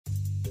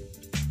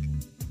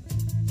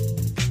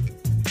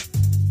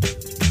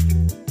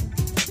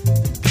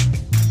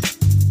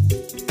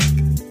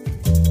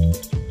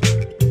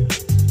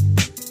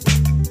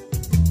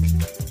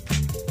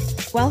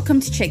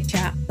Welcome to Chick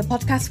Chat, the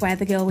podcast where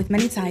the girl with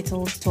many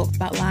titles talks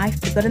about life,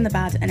 the good and the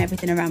bad, and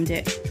everything around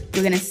it.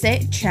 We're going to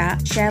sit,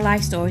 chat, share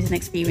life stories and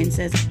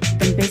experiences,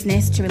 from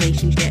business to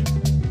relationship.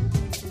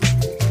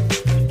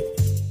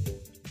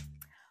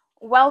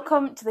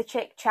 Welcome to the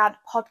Chick Chat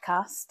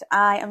podcast.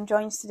 I am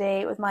joined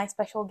today with my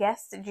special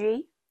guest,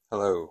 G.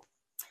 Hello.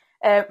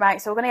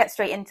 Right, so we're going to get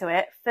straight into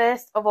it.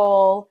 First of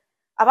all,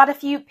 I've had a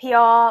few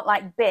PR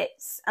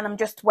bits, and I'm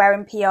just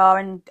wearing PR,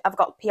 and I've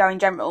got PR in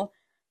general.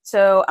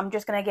 So I'm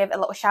just going to give a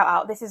little shout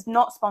out. This is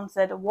not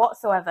sponsored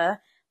whatsoever,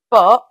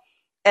 but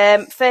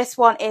first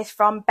one is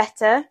from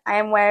Better. I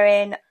am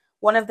wearing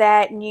one of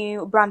their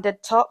new branded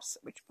tops,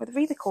 which with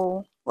really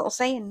cool little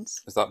sayings.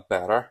 Is that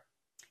better?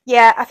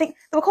 Yeah, I think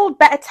they were called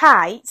Better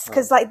Tights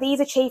because these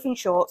are chafing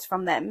shorts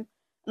from them,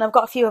 and I've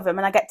got a few of them,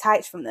 and I get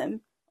tights from them.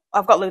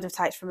 I've got loads of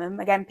tights from them.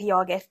 Again,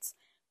 PR gifts.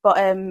 But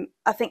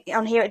I think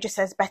on here it just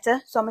says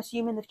Better, so I'm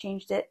assuming they've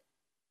changed it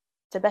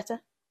to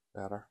Better.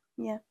 Better.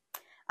 Yeah.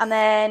 And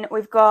then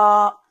we've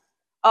got,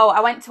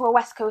 I went to a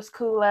West Coast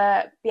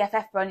Cooler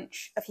BFF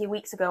brunch a few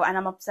weeks ago, and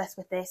I'm obsessed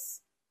with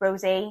this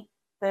rosé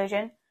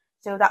version.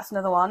 So that's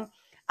another one.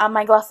 And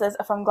my glasses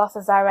are from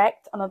Glasses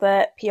Direct,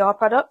 another PR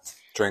product.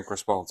 Drink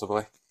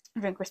responsibly.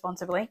 Drink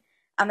responsibly.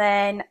 And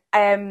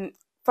then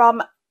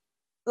from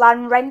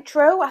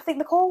Lanrentro, I think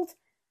they're called.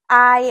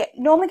 I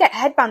normally get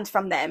headbands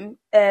from them.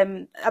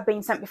 I've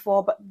been sent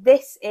before, but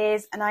this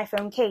is an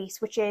iPhone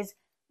case, which is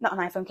not an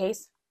iPhone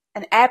case,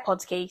 an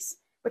AirPods case,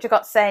 which I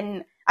got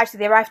sent. Actually,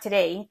 they arrived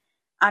today.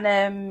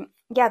 And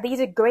yeah, these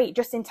are great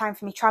just in time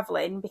for me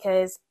travelling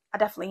because I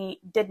definitely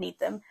did need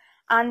them.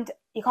 And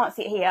you can't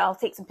see it here. I'll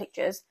take some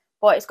pictures.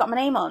 But it's got my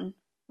name on,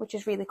 which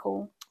is really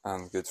cool.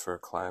 And good for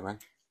climbing.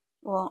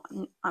 Well,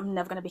 I'm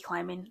never going to be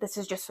climbing. This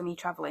is just for me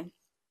travelling.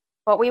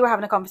 But we were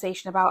having a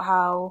conversation about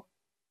how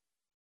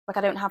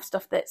I don't have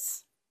stuff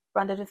that's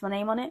branded with my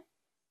name on it.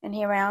 And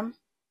here I am.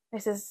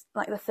 This is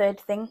the third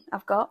thing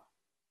I've got.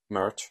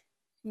 Merch.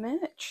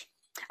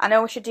 I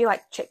know we should do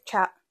Chick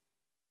Chat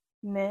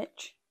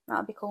merch.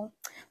 That'd be cool.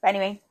 But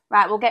anyway,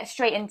 right, we'll get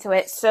straight into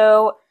it.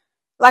 So,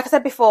 like I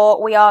said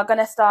before, we are going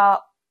to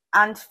start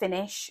and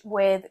finish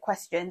with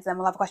questions. Then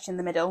we'll have a question in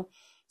the middle.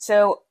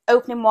 So,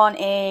 opening one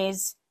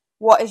is,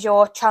 what is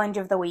your challenge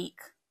of the week?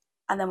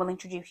 And then we'll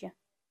introduce you.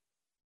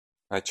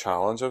 My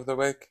challenge of the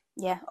week?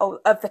 Yeah,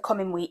 of the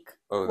coming week.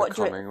 Oh, what the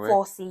coming do you week?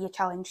 foresee your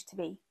challenge to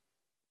be?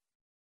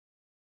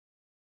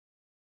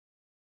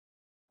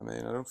 I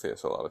mean, I don't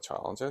face a lot of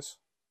challenges.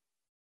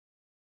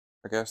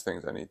 I guess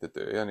things I need to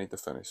do. I need to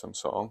finish some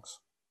songs.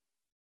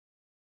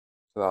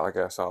 So I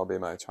guess that'll be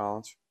my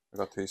challenge. I've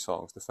got 2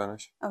 songs to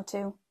finish. Oh,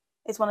 2.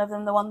 Is one of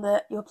them the one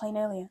that you were playing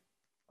earlier?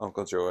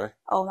 Uncle Joey.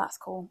 Oh, that's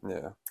cool.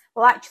 Yeah.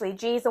 Well, actually,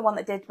 G's the one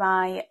that did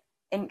my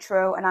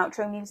intro and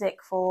outro music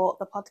for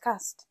the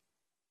podcast.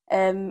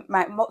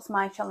 What's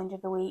my challenge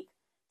of the week?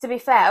 To be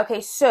fair,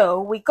 okay,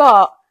 so we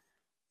got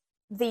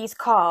these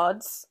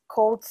cards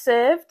called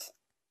Served,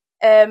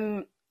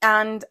 and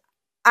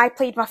I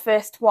played my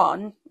first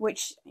one,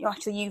 which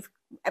you've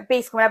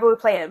basically whenever we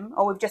play them,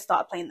 or we've just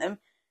started playing them,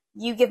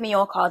 you give me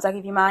your cards, I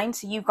give you mine,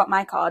 so you've got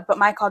my card, but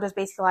my card was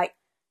basically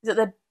is it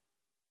the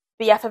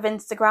BF of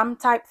Instagram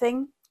type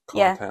thing?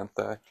 Content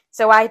day.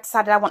 So I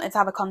decided I wanted to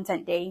have a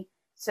content day.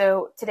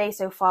 So today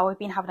so far we've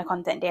been having a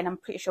content day, and I'm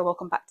pretty sure we'll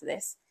come back to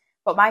this.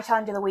 But my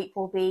challenge of the week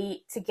will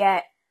be to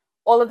get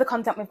all of the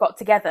content we've got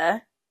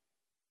together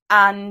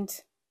and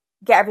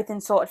get everything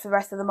sorted for the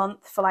rest of the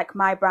month for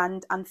my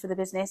brand and for the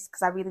business,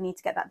 because I really need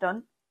to get that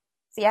done.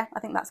 So yeah,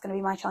 I think that's going to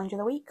be my challenge of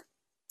the week.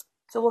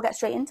 So we'll get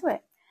straight into it.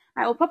 All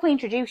right, we'll properly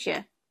introduce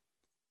you.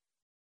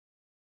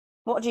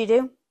 What do you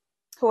do?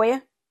 Who are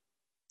you?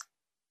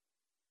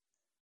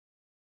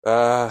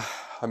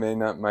 I mean,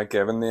 my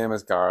given name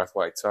is Gareth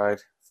Whiteside.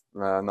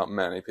 Not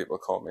many people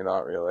call me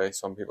that, really.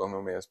 Some people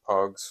know me as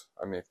Pugs.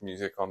 I make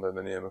music under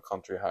the name of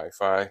Country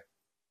Hi-Fi.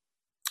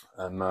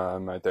 And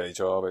my day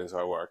job is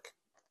I work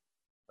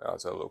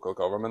as a local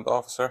government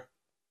officer.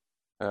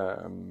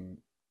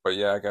 But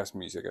yeah, I guess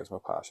music is my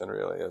passion,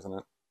 really, isn't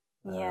it?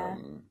 Yeah.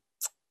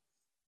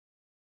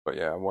 But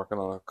yeah, I'm working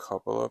on a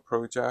couple of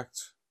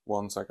projects.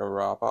 One's a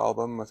rap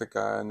album with a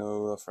guy I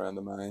know, a friend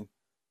of mine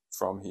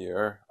from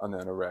here, and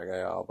then a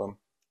reggae album.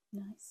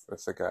 Nice.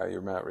 With the guy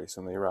you met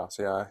recently,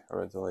 Rassi,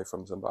 originally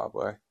from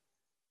Zimbabwe.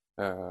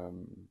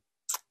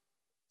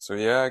 So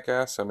yeah, I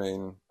guess, I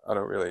mean, I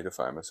don't really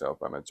define myself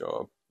by my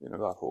job.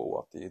 That whole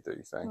what do you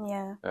do thing.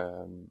 Yeah.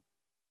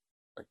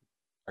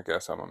 I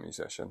guess I'm a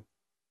musician,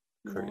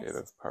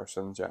 creative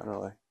person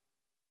generally.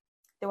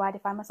 Do I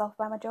define myself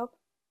by my job?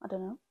 I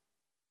don't know.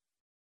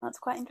 That's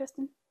quite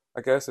interesting.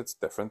 I guess it's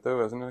different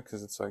though, isn't it?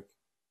 Because it's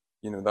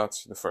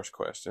that's the first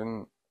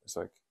question. It's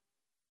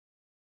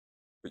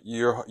but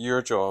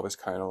your job is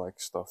kind of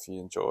stuff you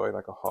enjoy,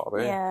 like a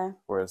hobby. Yeah.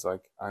 Whereas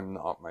I'm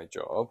not my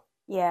job.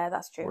 Yeah,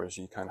 that's true. Whereas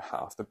you kind of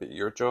have to be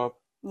your job.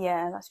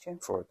 Yeah, that's true.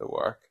 For it to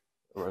work.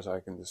 Whereas I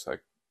can just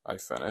I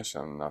finish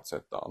and that's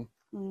it, done.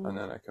 And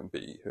then I can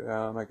be who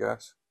I am, I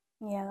guess.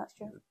 Yeah, that's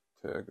true.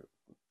 To a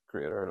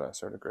greater or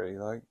lesser degree,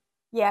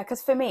 Yeah,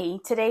 because for me,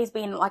 today's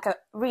been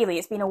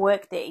it's been a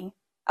work day.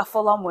 a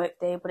full-on work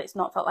day, but it's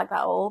not felt like that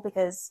at all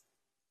because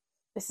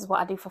this is what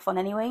I do for fun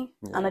anyway,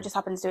 and I just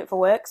happen to do it for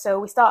work. So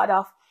we started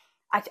off,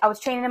 I was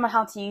training him on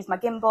how to use my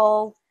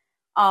gimbal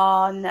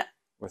on...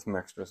 With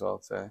mixed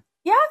results, eh?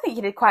 Yeah, I think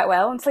you did quite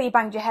well until you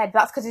banged your head.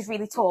 That's because he's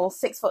really tall,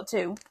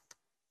 6'2".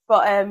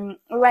 But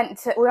we went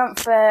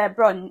for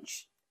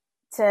brunch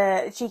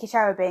to Cheeky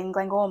Cherubim in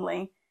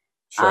Glengormley.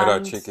 Shout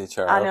out Cheeky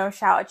Cherub. I know,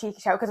 shout out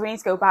Cheeky Cherub, because we need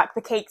to go back.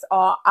 The cakes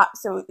are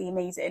absolutely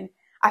amazing.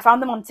 I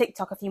found them on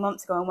TikTok a few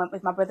months ago and went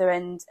with my brother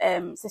and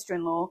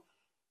sister-in-law.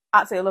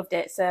 Absolutely loved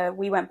it. So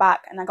we went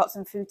back and I got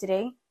some food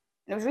today. And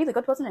it was really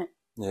good, wasn't it?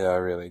 Yeah,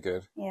 really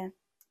good. Yeah.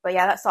 But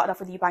yeah, that started off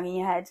with you banging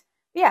your head.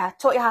 But yeah,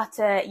 taught you how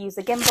to use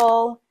the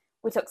gimbal.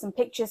 We took some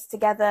pictures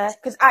together.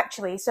 Because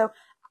actually, so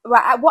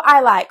what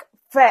I like,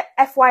 for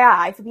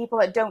FYI, for people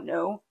that don't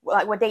know,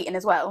 like we're dating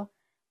as well.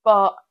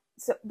 But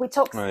so we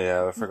took... Oh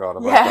yeah, I forgot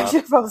about that. that. I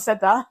should have probably said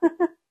that.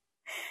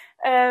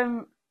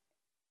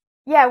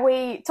 Yeah,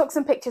 we took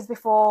some pictures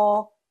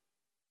before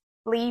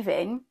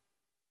leaving.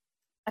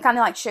 I kind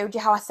of like showed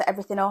you how I set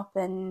everything up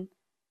and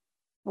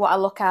what I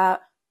look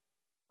at.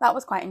 That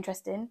was quite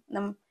interesting. And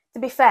then, to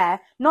be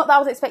fair, not that I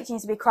was expecting you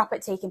to be crap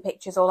at taking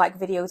pictures or like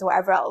videos or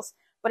whatever else,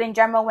 but in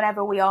general,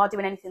 whenever we are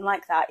doing anything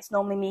like that, it's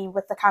normally me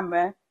with the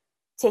camera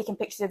taking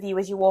pictures of you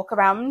as you walk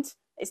around.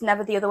 It's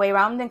never the other way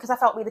around. And because I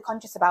felt really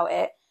conscious about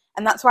it,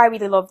 and that's why I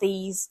really love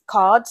these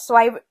cards. So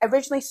I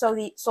originally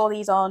saw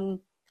these on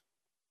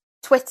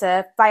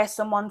Twitter via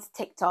someone's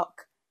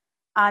TikTok,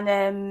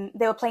 and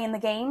they were playing the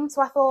game.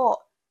 So I thought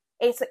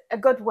it's a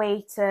good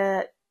way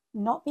to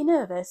not be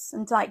nervous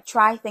and to like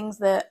try things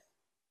that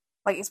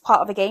like it's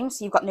part of a game.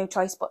 So you've got no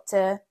choice but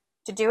to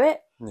do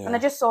it. Yeah. And I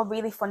just saw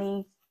really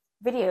funny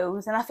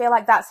videos, and I feel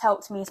like that's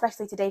helped me,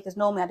 especially today, because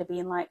normally I'd have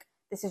been like,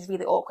 this is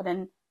really awkward,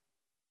 and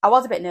I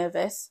was a bit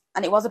nervous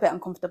and it was a bit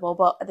uncomfortable,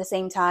 but at the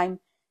same time,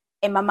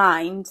 in my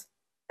mind,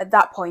 at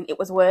that point, it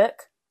was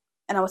work,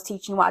 and I was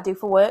teaching what I do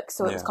for work,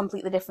 so it was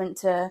completely different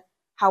to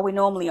how we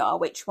normally are,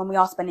 which when we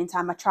are spending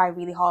time, I try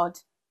really hard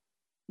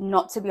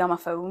not to be on my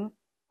phone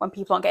when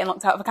people aren't getting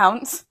locked out of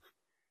accounts.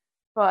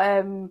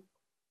 But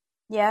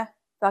yeah, I feel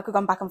like we've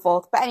gone back and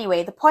forth. But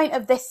anyway, the point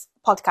of this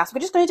podcast,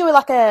 we're just going to do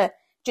like a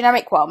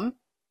generic one.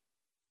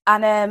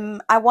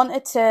 And I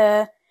wanted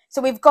to,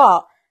 so we've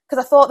got,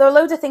 because I thought there are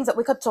loads of things that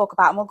we could talk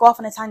about and we'll go off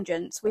on a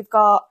tangent. We've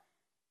got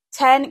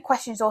 10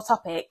 questions or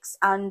topics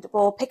and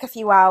we'll pick a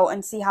few out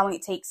and see how long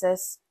it takes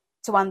us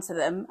to answer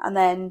them, and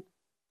then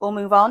we'll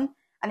move on.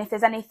 And if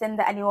there's anything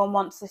that anyone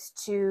wants us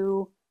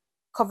to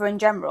cover in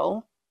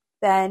general,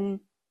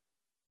 then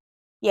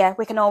yeah,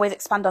 we can always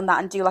expand on that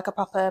and do like a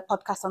proper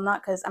podcast on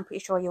that, because I'm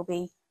pretty sure you'll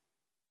be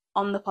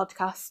on the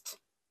podcast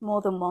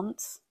more than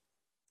once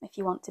if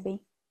you want to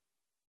be.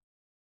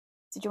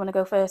 Did you want to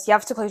go first? You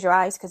have to close your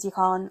eyes because you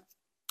can't.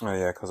 Oh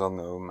yeah, because I'll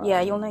know mine.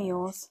 Yeah, you'll know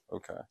yours.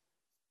 Okay.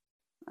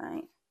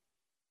 Right,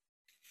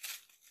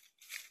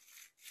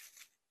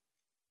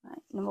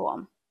 number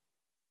one.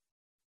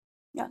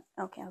 Yeah,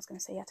 okay, I was going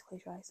to say you have to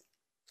close your eyes.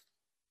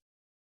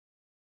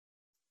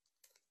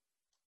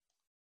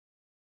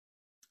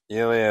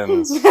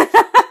 Aliens.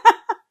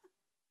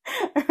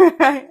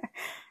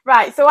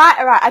 Right, so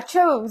I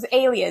chose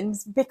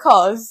aliens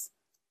because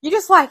you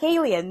just like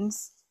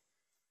aliens.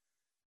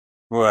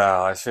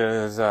 Well, I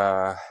should,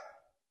 I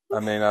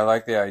mean, I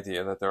like the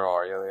idea that there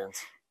are aliens,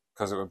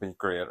 because it would be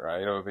great,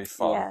 right? It would be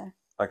fun. Yeah.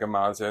 Like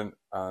imagine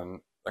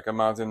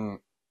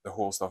the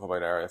whole stuff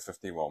about Area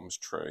 51 was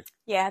true.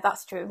 Yeah,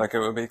 that's true. Like it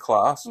would be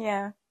class.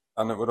 Yeah.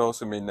 And it would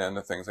also mean then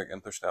the things like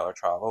interstellar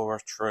travel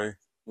were true.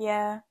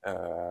 Yeah.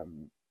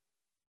 And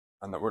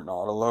that we're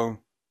not alone.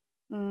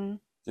 Mm.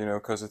 You know,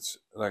 because it's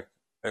like,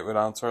 it would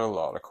answer a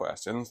lot of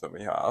questions that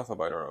we have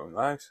about our own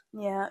lives.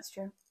 Yeah, that's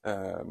true.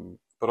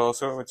 But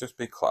also it would just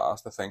be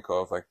class to think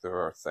of like there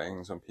are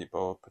things and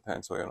people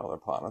potentially on other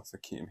planets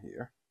that came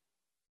here.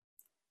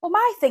 Well,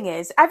 my thing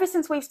is, ever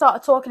since we've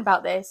started talking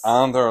about this...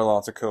 And there are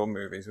lots of cool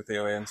movies with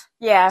aliens.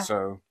 Yeah.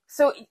 So,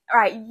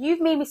 right,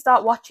 you've made me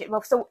start watching...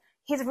 Well, so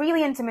he's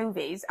really into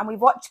movies, and we've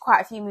watched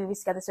quite a few movies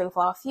together so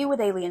far, a few with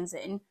aliens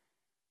in.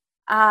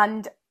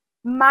 And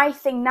my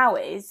thing now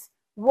is,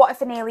 what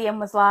if an alien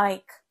was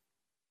like,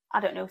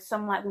 I don't know,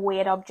 some like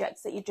weird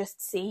objects that you just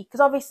see?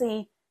 Because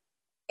obviously,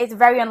 it's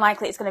very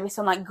unlikely it's going to be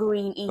some like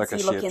green like a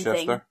ET looking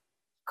thing. shapeshifter.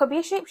 Could be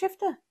a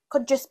shapeshifter.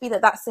 Could just be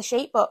that that's the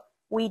shape, but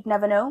we'd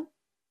never know.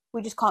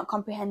 We just can't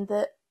comprehend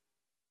that.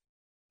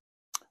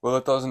 Well,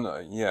 it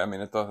doesn't. Yeah, I mean,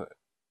 it doesn't.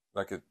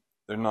 Like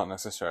they're not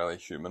necessarily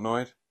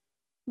humanoid.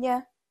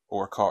 Yeah.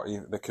 Or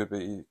they could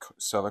be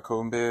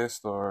silicone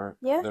based, or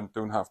yeah. They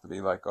don't have to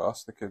be like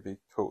us. They could be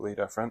totally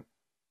different.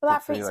 Well,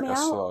 that freaks like me a out.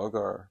 slug,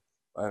 or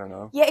I don't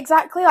know. Yeah,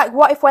 exactly. Like,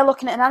 what if we're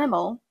looking at an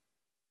animal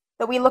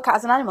that we look at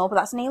as an animal, but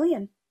that's an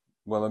alien?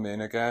 Well, I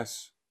mean, I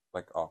guess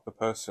like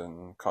octopus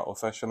and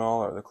cuttlefish and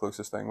all are the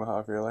closest thing we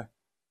have, really.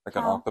 Like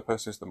an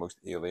octopus is the most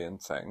alien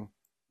thing,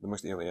 the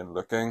most alien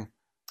looking.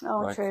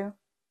 Oh, like, true.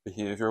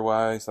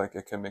 Behavior-wise, like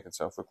it can make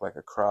itself look like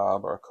a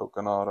crab or a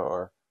coconut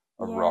or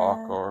a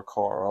rock or a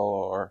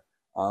coral,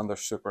 and they're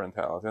super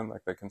intelligent.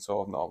 Like they can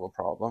solve novel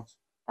problems.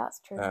 That's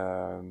true.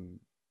 And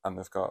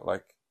they've got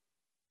like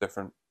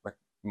different, like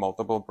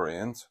multiple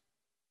brains.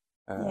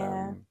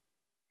 Yeah.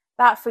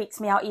 That freaks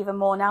me out even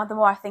more now, the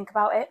more I think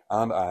about it.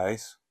 And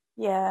eyes.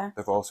 Yeah.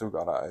 They've also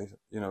got eyes,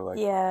 like,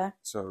 Yeah.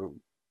 so,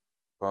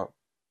 but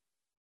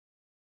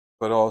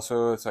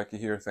also it's like you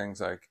hear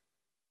things like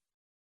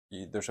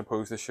they're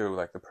supposed to show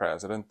like the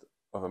president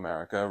of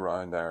America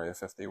around Area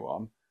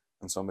 51,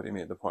 and somebody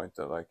made the point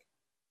that like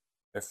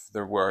if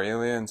there were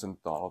aliens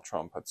and Donald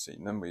Trump had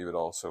seen them, we would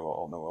also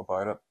all know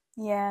about it.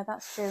 Yeah,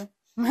 that's true.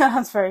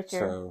 That's very true.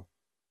 So,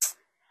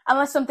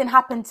 unless something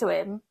happened to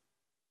him,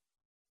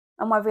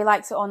 and whether he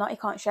likes it or not, he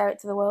can't share it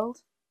to the world.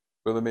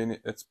 well, I mean,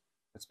 it's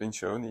been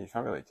shown that you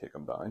can't really take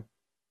him down.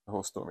 The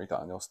whole Stormy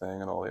Daniels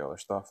thing and all the other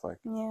stuff, like,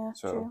 Yeah,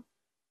 so. true.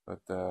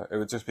 But it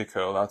would just be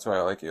cool. That's why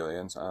I like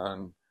aliens,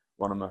 and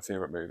one of my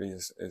favorite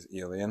movies is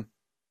Alien,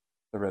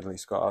 the Ridley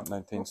Scott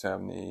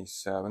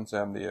 1977,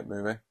 78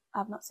 movie.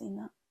 I've not seen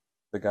that.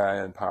 The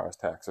guy in Paris,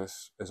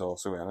 Texas, is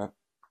also in it.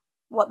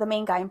 What, the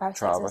main guy in Paris,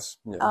 Travis, Texas?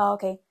 yeah. Oh,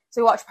 okay.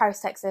 So we watched Paris,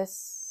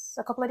 Texas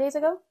a couple of days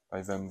ago?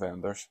 By Wim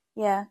Wenders.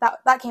 Yeah,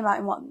 that came out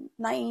in what,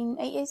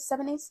 1980s,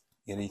 70s?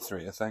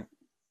 83, I think.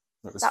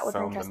 It was That would be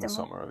filmed in the interesting,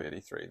 summer of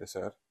 83, they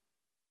said.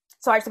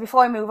 So actually,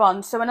 before I move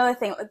on, so another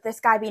thing, with this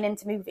guy being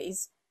into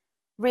movies,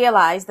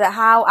 realised that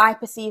how I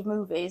perceive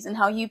movies and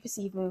how you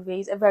perceive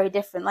movies are very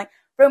different. Like,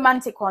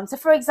 romantic ones. So,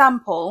 for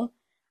example,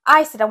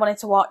 I said I wanted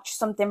to watch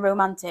something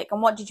romantic,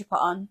 and what did you put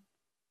on?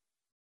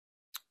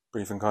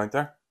 Brief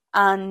Encounter.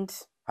 And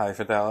High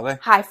Fidelity.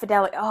 High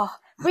Fidelity. Oh,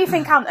 Brief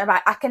Encounter,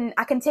 right, I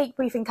can take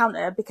Brief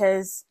Encounter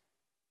because,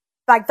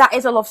 like, that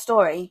is a love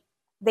story.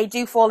 They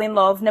do fall in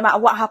love, no matter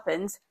what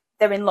happens,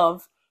 they're in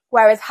love.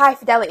 Whereas High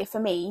Fidelity, for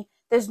me,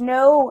 there's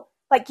no,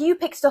 like, you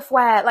pick stuff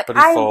where, like, But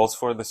he falls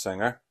for the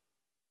singer,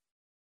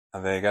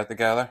 and they get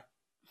together.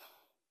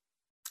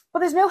 But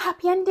there's no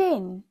happy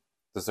ending.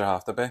 Does there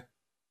have to be?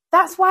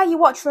 That's why you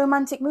watch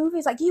romantic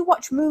movies. Like, you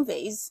watch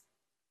movies.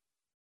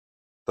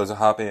 Does a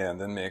happy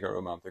ending make a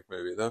romantic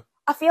movie, though?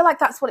 I feel like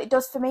that's what it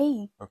does for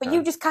me. Okay. But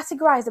you just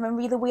categorise them in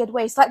really weird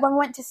ways. Like, when we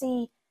went to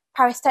see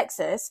Paris,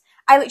 Texas,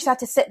 I literally had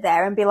to sit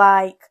there and be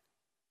like,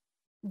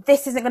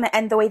 this isn't going to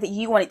end the way that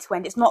you want it to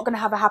end. It's not going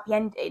to have a happy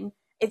ending.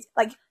 It's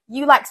like,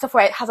 you like stuff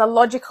where it has a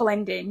logical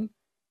ending,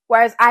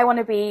 whereas I want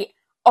to be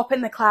up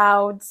in the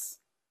clouds,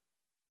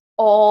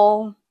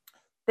 all,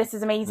 this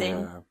is amazing.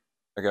 Yeah.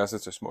 I guess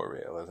it's just more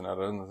real, isn't it? I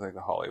don't think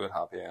the Hollywood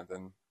happy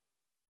ending,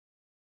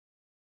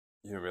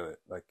 really,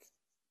 like,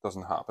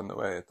 doesn't happen the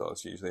way it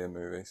does usually in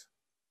movies.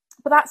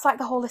 But that's like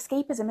the whole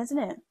escapism, isn't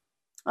it?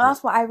 Well,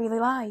 that's what I really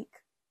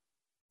like.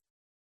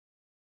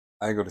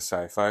 I go to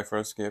sci-fi for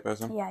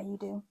escapism. Yeah, you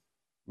do.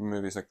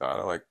 Movies like that,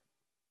 I like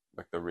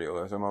the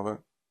realism of it.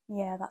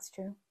 Yeah, that's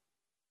true.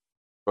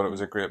 But it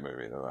was a great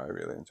movie, though. I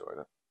really enjoyed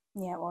it.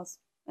 Yeah, it was.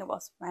 It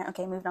was. Right,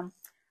 okay, moving on.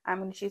 I'm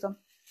going to choose one.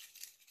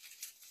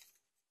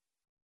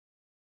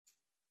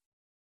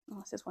 Oh,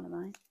 this is one of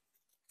mine.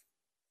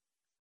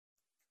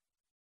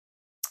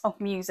 Oh,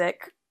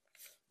 music.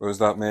 Was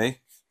that me?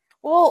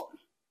 Well,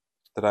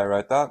 did I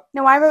write that?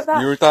 No, I wrote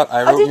that. You wrote that?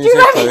 I wrote did music you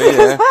write too,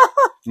 yeah.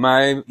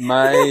 Well?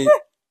 My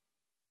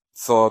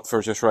thought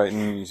for just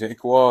writing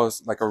music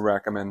was like a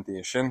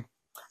recommendation.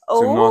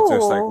 So not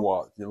just like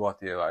what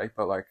do you like,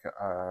 but like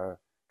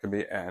can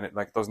be any,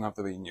 like it doesn't have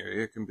to be new.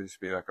 It can just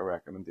be like a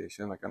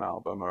recommendation, like an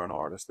album or an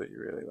artist that you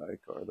really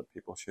like or that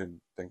people should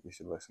think you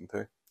should listen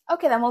to.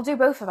 Okay, then we'll do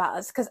both of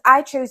ours because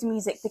I chose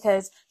music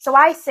because, so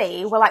I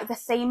say we're like the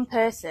same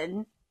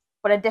person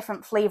but a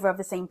different flavour of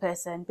the same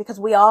person because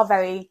we are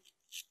very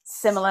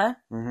similar,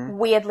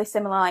 weirdly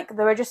similar. Like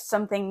there are just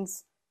some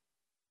things.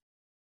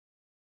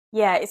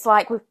 Yeah, it's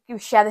like we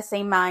share the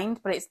same mind,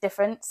 but it's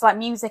different. It's like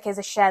music is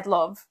a shared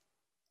love,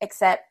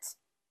 except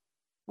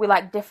we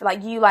like different.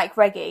 Like you like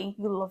reggae,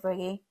 you love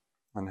reggae,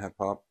 and hip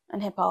hop,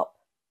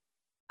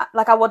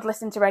 Like I would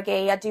listen to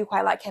reggae. I do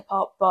quite like hip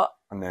hop, but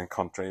and then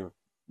country.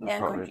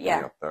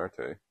 Yeah, up there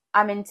too.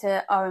 I'm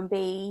into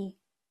R&B.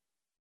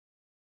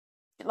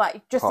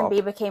 Like Justin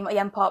Bieber came,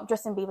 pop.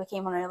 Justin Bieber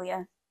came on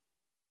earlier,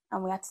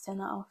 and we had to turn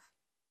that off.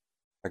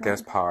 I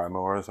guess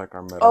Paramore is like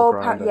our middle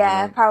ground.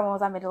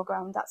 Paramore's our middle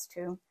ground. That's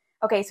true.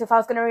 Okay, so if I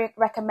was going to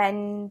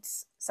recommend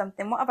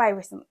something, what have I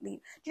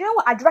recently? Do you know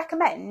what? I'd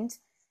recommend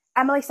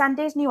Emily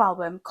Sandé's new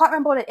album. Can't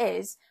remember what it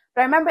is,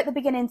 but I remember at the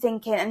beginning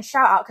thinking, and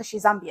shout out because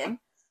she's Zambian.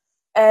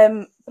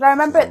 But I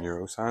remember she's a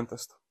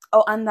neuroscientist.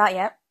 Oh, and that,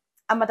 yeah.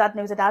 And my dad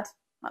knows a dad.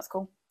 That's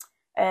cool.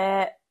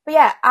 But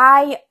yeah,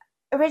 I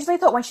originally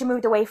thought when she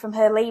moved away from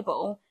her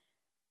label,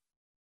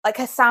 like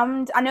her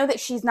sound, I know that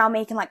she's now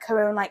making like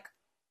her own,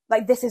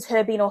 like this is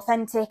her being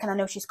authentic, and I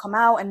know she's come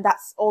out and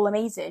that's all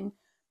amazing.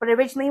 But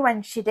originally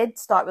when she did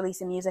start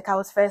releasing music, I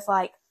was first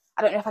like,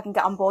 I don't know if I can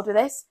get on board with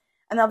this.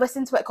 And I've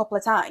listened to it a couple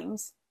of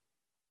times.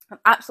 I'm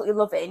absolutely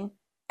loving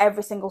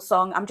every single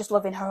song. I'm just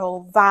loving her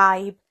whole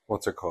vibe.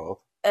 What's it called?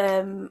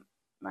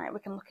 Right, we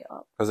can look it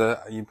up. Because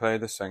you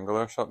played a single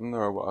or something,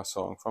 or what, a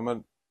song from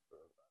it.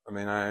 I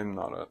mean, I'm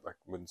not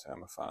wouldn't say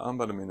I'm a fan,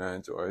 but I mean, I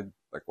enjoyed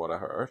like what I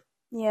heard.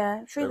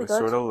 Yeah, it's really good.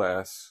 It was sort of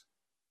less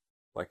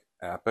like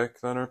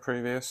epic than her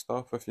previous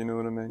stuff, if you know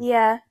what I mean.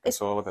 Yeah,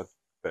 it's all a bit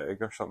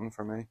big or something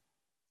for me.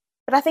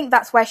 But I think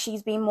that's where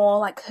she's been more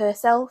like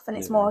herself and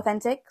it's more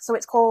authentic. So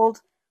it's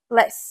called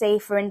Let's Say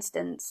For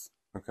Instance.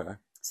 Okay.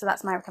 So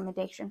that's my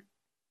recommendation.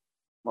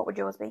 What would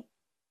yours be?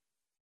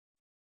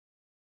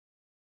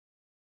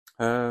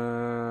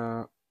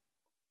 I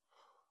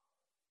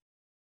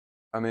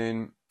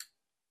mean,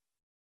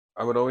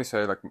 I would always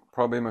say like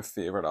probably my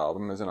favorite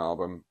album is an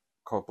album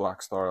called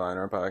Black Star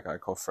Liner by a guy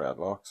called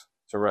Fredlocks.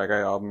 It's a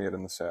reggae album made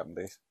in the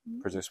 70s,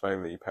 produced by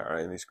Lee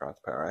Scratch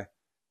Perry.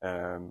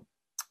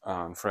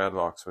 And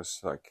Fredlocks was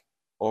like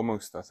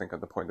almost, I think,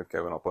 at the point of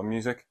giving up on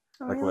music,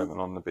 living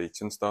on the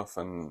beach and stuff.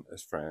 And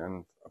his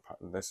friend,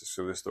 this is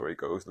so the story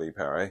goes, Lee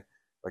Perry,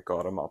 like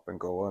got him up and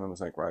going and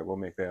was like, right, we'll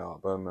make the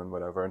album and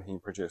whatever. And he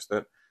produced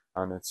it.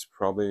 And it's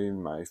probably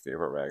my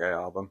favorite reggae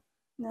album.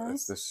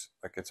 Nice.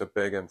 It's a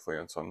big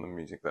influence on the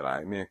music that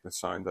I make. The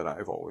sound that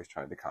I've always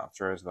tried to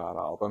capture is that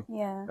album.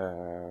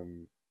 Yeah.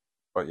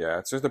 But yeah,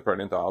 it's just a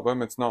brilliant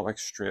album. It's not like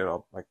straight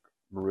up like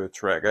roots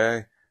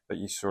reggae that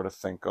you sort of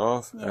think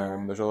of.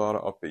 Yeah. There's a lot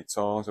of upbeat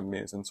songs,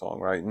 amazing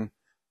songwriting,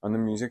 and the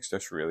music's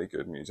just really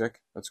good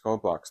music. It's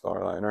called Black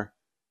Star Liner,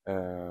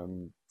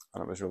 and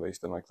it was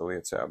released in like the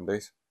late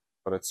 70s.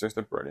 But it's just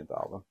a brilliant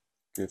album.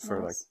 Good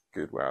for like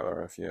good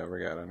weather if you ever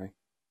get any.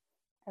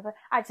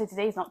 I'd say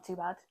today's not too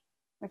bad,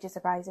 which is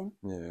surprising.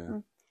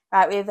 Yeah.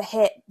 Right, we've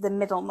hit the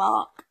middle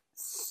mark.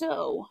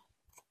 So,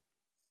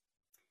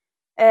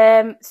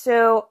 right,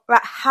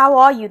 how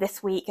are you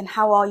this week, and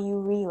how are you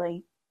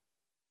really?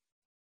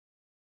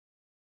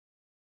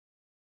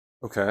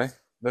 Okay,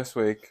 this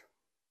week,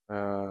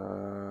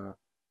 I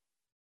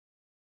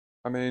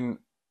mean,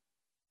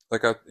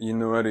 like I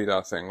do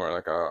that thing where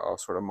like I'll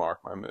sort of mark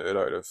my mood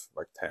out of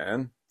like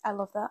 10. I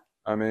love that.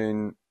 I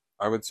mean,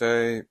 I would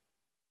say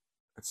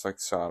it's like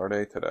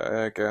Saturday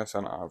today, I guess.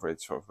 An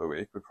average of the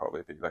week would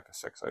probably be like a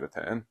 6 out of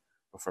 10.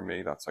 But for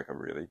me, that's like a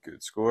really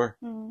good score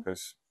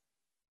because,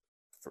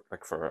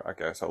 for I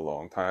guess a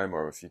long time,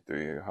 or if you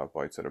do have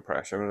bouts of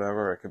depression or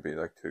whatever, it could be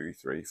like 2,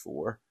 3,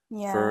 4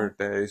 for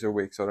days or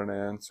weeks on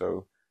end.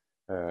 So,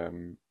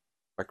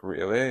 like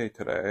really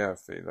today, I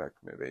feel like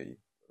maybe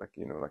like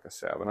like a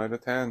 7 out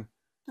of 10.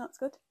 That's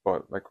good.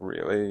 But like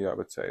really, I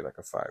would say like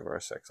a 5 or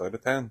a 6 out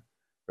of 10,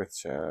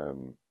 which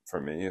for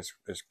me is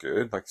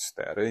good, like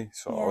steady,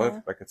 solid.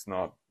 Yeah. Like it's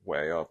not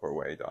way up or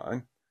way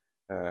down.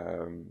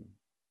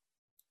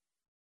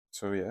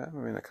 So yeah, I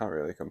mean I can't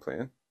really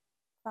complain.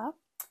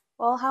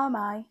 Well, how am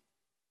I?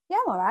 Yeah,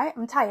 I'm alright.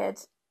 I'm tired.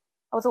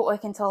 I was at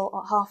work until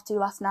 2:30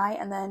 last night,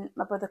 and then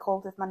my brother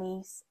called with my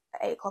niece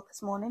at 8 o'clock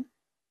this morning.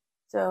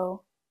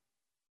 So,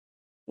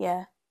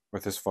 yeah.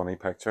 With this funny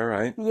picture,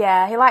 right?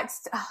 Yeah, he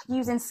likes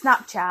using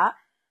Snapchat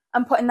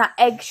and putting that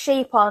egg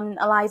shape on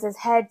Eliza's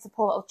head, the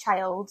poor little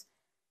child.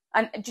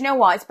 And do you know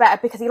what? It's better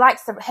because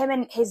him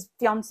and his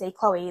fiancée,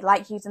 Chloe,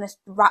 like using this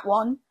rat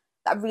one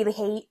that I really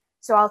hate.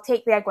 So I'll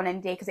take the egg one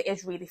any day because it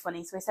is really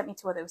funny. So he sent me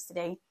 2 of those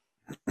today.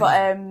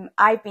 But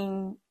I've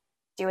been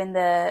doing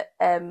the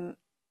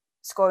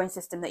scoring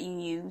system that you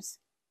use.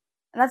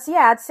 And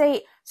I'd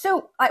say,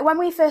 so like when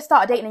we first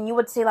started dating and you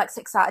would say like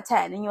 6 out of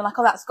 10 and you were like,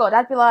 oh, that's good.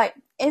 I'd be like,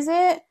 is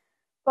it?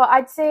 But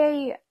I'd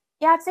say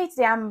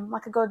today I'm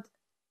like a good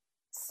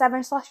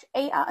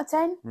 7/8 out of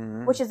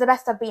 10, which is the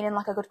best I've been in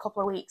like a good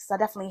couple of weeks. I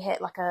definitely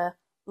hit like a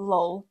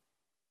lull,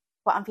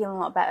 but I'm feeling a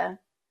lot better.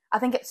 I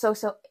think it's so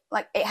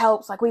like it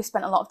helps. Like we've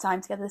spent a lot of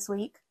time together this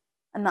week,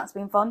 and that's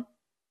been fun.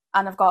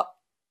 And I've got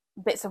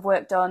bits of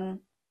work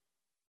done.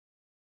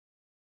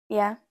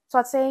 Yeah, so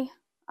I'd say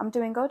I'm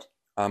doing good.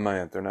 And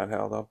my internet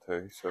held up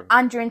too. So.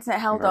 And your internet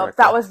held up.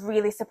 That was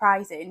really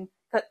surprising.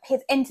 Because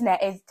his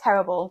internet is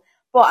terrible.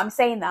 But I'm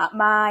saying that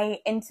my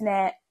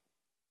internet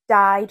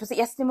died. Was it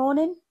yesterday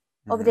morning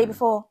or the day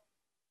before?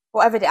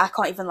 Whatever day, I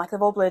can't even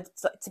they've all blurred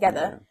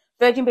together.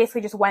 Yeah. Virgin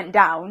basically just went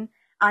down,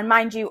 and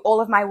mind you, all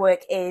of my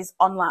work is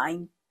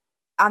online.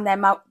 And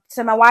then my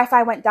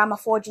Wi-Fi went down, my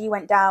 4G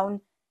went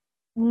down.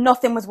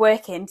 Nothing was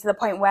working to the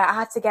point where I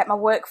had to get my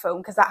work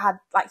phone because that had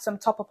some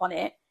top up on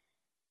it.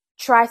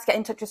 Try to get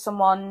in touch with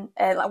someone,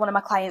 like one of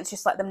my clients,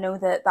 just let them know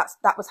that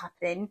was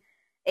happening.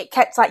 It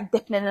kept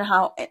dipping in and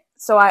out.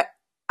 So I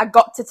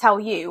got to tell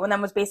you, and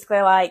then was basically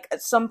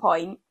at some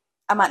point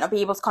I might not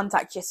be able to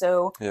contact you,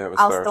 so yeah,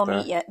 I'll still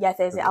meet you. Yeah,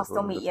 Thursday. I'll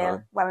still meet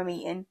you when we're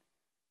meeting.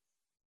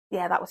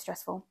 Yeah, that was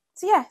stressful.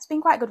 So yeah, it's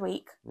been quite a good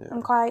week. Yeah.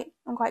 I'm quite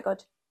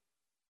good.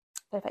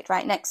 Perfect.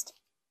 Right, next.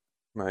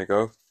 My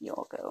go.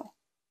 Your go.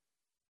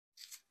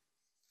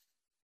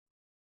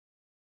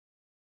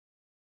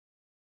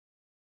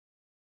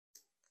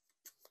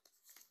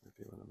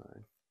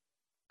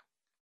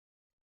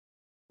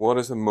 What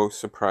is the most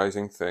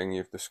surprising thing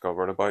you've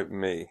discovered about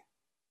me?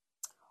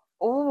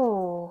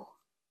 Oh.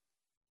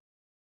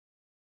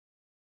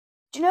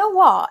 Do you know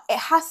what? It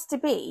has to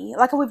be,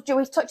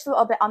 we've touched a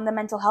little bit on the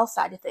mental health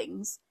side of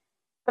things,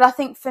 but I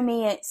think for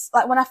me it's,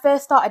 when I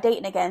first started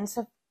dating again,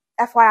 so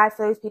FYI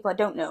for those people that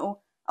don't know,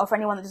 or for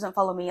anyone that doesn't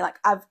follow me,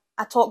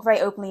 I talk very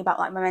openly about,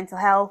 my mental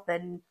health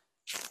and,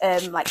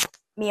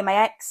 me and my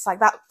ex,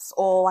 that's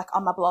all,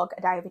 on my blog,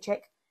 A Diary of a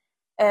Chick.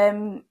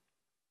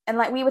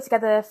 And we were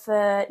together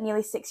for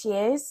nearly 6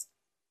 years,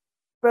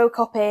 broke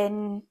up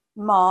in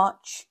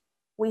March.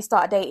 We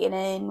started dating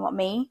in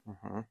May.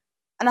 Mm-hmm.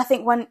 And I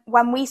think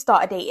when we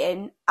started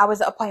dating, I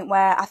was at a point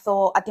where I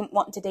thought I didn't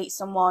want to date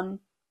someone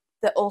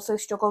that also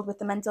struggled with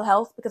the mental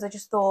health, because I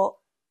just thought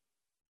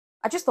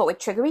we'd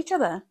trigger each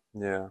other.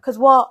 Yeah. Because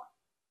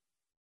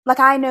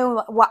I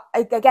know what,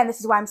 again, this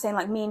is why I'm saying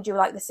like me and you are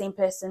like the same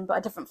person but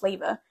a different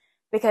flavor,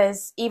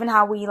 because even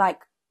how we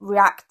like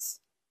react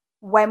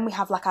when we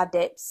have like our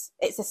dips,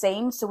 it's the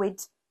same. So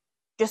we'd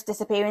just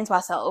disappear into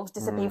ourselves,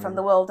 disappear from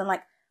the world, and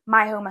like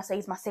my home, I say,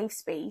 is my safe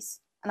space,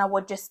 and I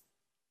would just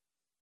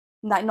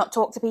like not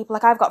talk to people.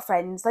 Like I've got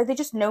friends, like they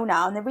just know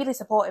now, and they're really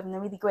supportive and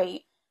they're really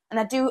great. And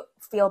I do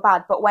feel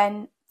bad, but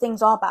when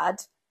things are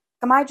bad,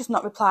 I might just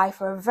not reply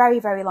for a very,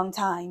 very long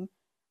time,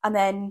 and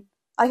then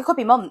like it could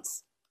be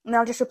months, and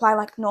I'll just reply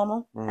like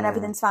normal, and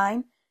everything's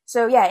fine.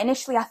 So yeah,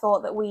 initially I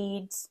thought that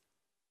we'd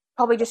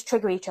probably just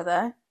trigger each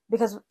other,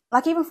 because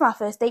like even from our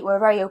first date, we were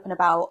very open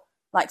about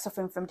like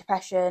suffering from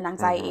depression,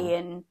 anxiety,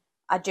 and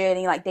our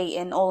journey, like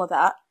dating, all of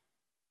that.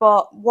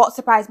 But what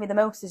surprised me the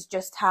most is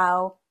just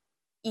how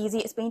easy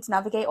it's been to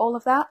navigate all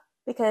of that,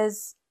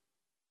 because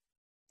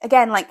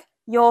again, like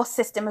your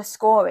system of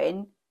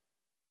scoring,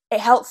 it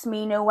helps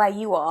me know where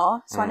you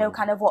are, so I know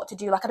kind of what to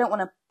do. Like I don't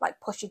want to like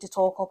push you to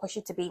talk or push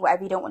you to be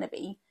whatever you don't want to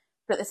be,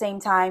 but at the same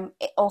time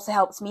it also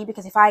helps me,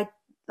 because if I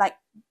like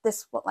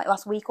this like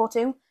last week or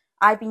two,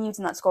 I've been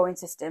using that scoring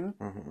system,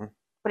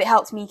 but it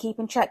helped me keep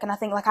in check. And I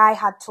think like I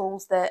had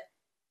tools that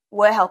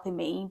were helping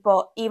me,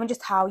 but even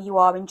just how you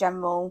are in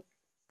general,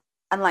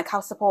 and like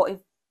how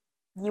supportive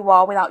you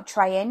are without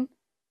trying,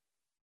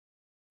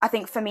 I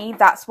think for me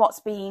that's what's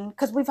been,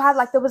 because we've had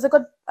like there was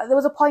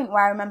a point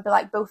where I remember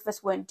like both of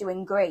us weren't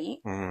doing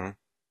great,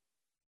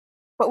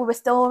 but we were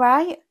still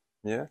alright.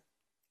 Yeah.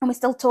 And we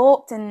still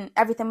talked and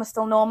everything was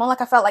still normal.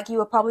 Like I felt like you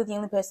were probably the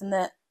only person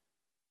that,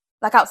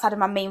 like outside of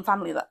my main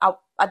family, that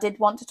I did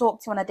want to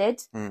talk to, and I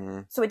did.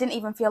 So it didn't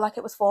even feel like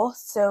it was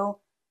forced. So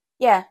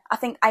yeah, I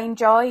think I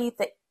enjoy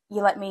that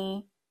you let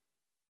me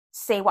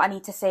say what I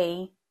need to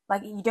say.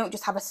 Like you don't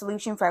just have a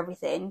solution for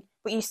everything,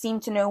 but you seem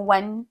to know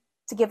when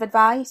to give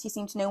advice. You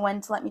seem to know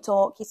when to let me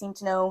talk. You seem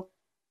to know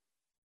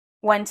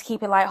when to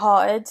keep it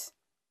lighthearted.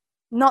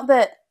 Not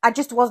that I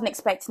just wasn't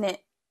expecting it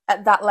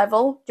at that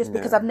level, just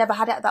because I've never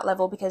had it at that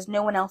level, because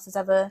no one else has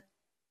ever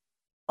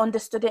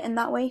understood it in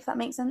that way, if that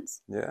makes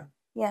sense. Yeah.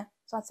 Yeah,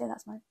 so I'd say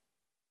that's mine.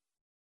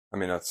 I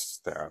mean, that's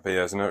therapy,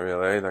 isn't it,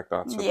 really? Like,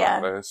 that's what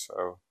that is,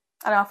 so.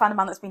 I know, I found a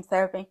man that's been to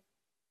therapy.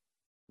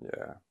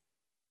 Yeah.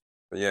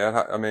 But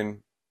yeah, I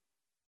mean,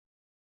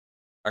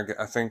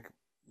 I think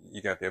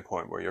you get to a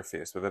point where you're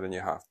faced with it and you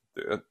have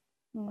to do it.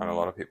 And a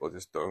lot of people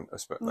just don't,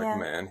 especially like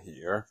men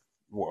here,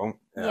 won't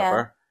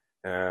ever.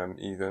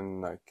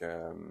 Even like,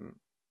 you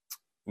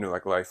know,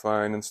 like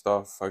Lifeline and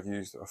stuff, I've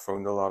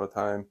phoned a lot of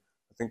time.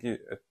 I think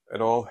it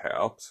all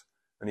helps.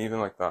 And even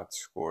like that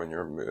scoring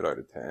your mood out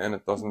of 10,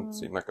 it doesn't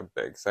seem like a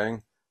big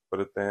thing,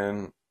 but it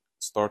then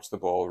starts the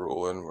ball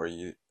rolling where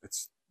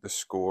the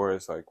score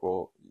is like,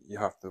 well, you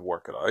have to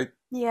work it out.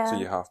 So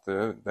you have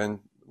to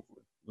then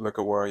look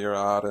at where you're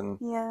at and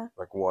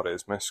like, what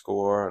is my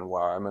score and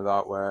why am I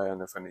that way,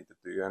 and if I need to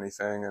do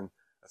anything. And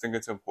I think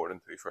it's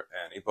important too for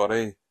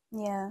anybody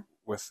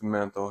with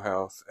mental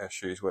health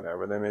issues,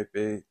 whatever they may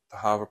be, to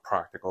have a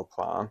practical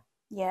plan.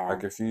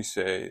 Like if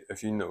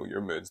you know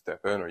your mood's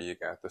dipping or you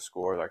get the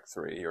score like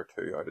 3 or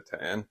 2 out of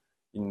 10,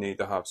 you need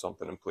to have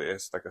something in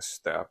place, like a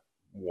step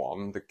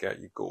one to get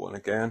you going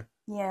again.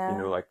 You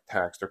know, like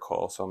text or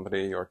call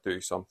somebody or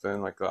do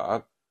something like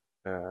that.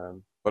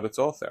 But it's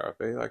all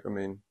therapy. Like, I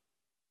mean,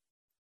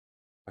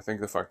 I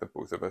think the fact that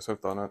both of us have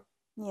done it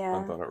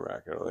and done it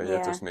regularly,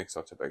 it just makes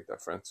such a big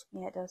difference.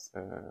 Yeah, it does.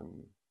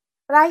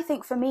 But I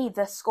think for me,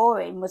 the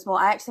scoring was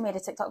more. I actually made a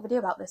TikTok video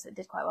about this. It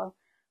did quite well.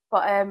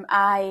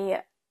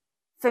 But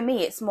for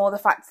me, it's more the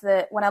fact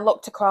that when I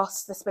looked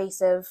across the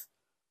space of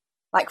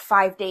like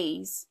 5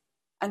 days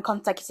and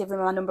consecutively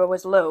my number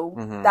was low,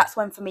 that's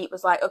when for me it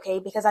was like, okay,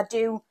 because I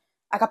do,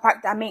 like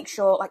I make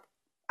sure like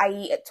I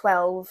eat at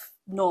 12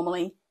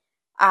 normally.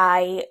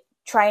 I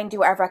try and do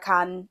whatever I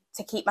can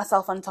to keep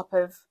myself on top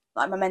of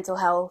like my mental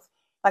health.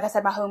 Like I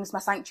said, my home's my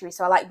sanctuary,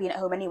 so I like being at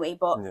home anyway,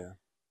 but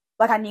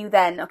like I knew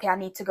then, okay, I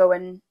need to go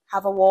and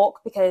have a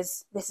walk,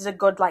 because this is a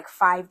good like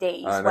 5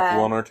 days. Like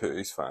 1 or 2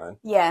 is fine.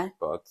 Yeah.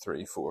 But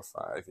 3, 4,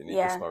 5, you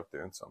need to start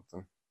doing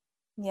something.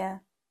 Yeah.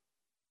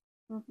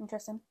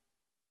 Interesting.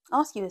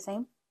 I'll ask you the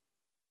same.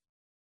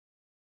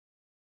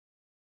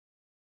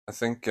 I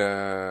think,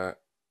 I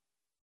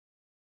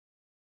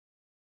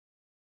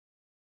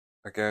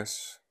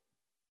guess,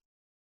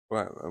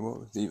 well, what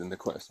was even the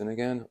question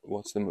again?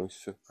 What's the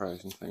most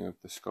surprising thing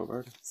I've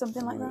discovered?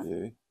 Something like that.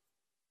 You?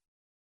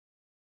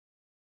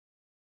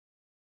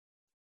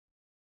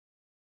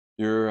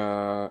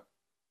 You're,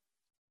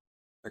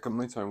 like, it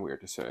might sound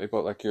weird to say,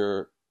 but like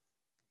you're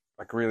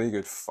like really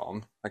good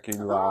fun. Like you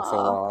laugh a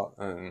lot,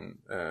 and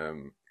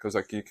because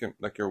like you can,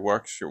 like your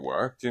work's your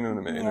work. Do you know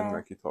what I mean? And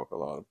like you talk a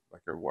lot of,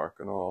 like your work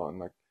and all, and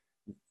like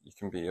you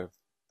can be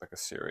like a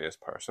serious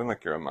person,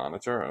 like you're a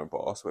manager and a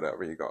boss,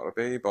 whatever you gotta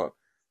be. But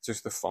it's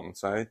just the fun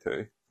side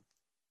too.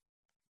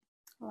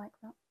 I like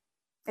that.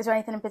 Is there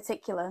anything in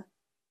particular?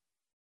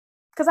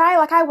 Because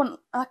I wouldn't,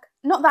 like,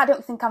 not that I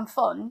don't think I'm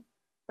fun,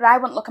 but I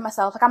wouldn't look at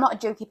myself, like, I'm not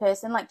a jokey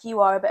person, like, you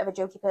are a bit of a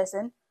jokey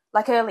person.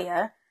 Like,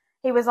 earlier,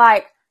 he was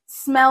like,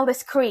 smell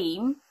this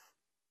cream,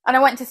 and I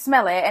went to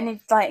smell it, and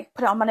he, like,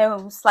 put it on my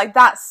nose. Like,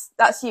 that's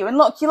you. And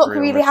look, you look Real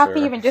really happy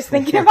mature. even just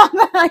thinking about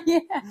that,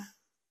 yeah.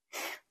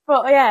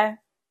 But, yeah.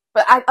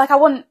 But, I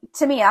wouldn't,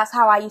 to me, that's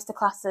how I used to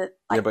class it.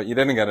 Like, Yeah, but you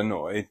didn't get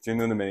annoyed, do you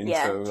know what I mean?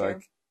 Yeah, so, true.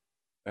 like,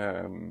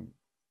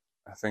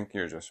 I think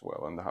you're just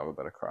willing to have a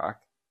bit of crack.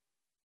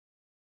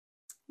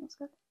 That's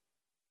good.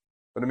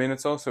 But I mean,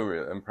 it's also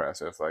really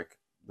impressive, like,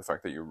 the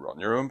fact that you run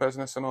your own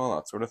business and all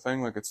that sort of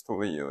thing. Like, it's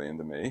totally alien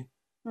to me.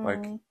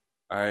 Like,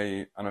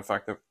 and in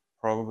fact, it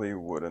probably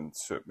wouldn't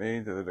suit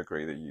me to the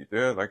degree that you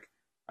do it. Like,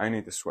 I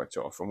need to switch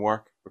off from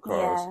work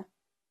because, Yeah.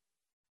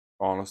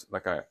 honestly,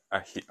 like, I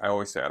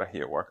always say it, I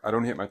hate work. I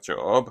don't hate my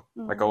job.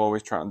 Like, I'll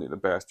always try and do the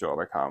best job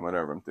I can,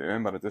 whatever I'm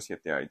doing, but I just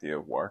hate the idea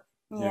of work.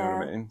 You know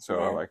what I mean? So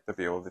I like to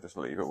be able to just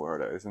leave it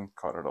where it is and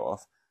cut it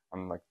off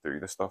and, like, do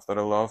the stuff that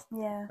I love.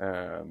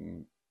 Yeah.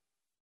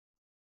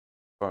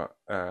 But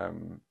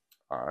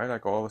I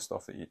like all the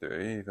stuff that you do,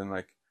 even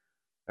like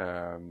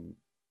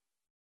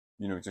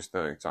you know, just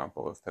the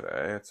example of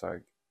today, it's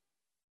like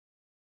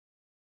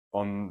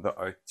on the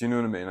out, do you know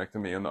what I mean? Like, to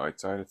me on the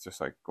outside, it's just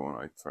like going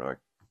out for like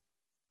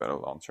a bit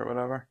of lunch or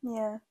whatever.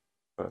 Yeah.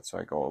 But it's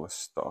like all the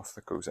stuff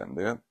that goes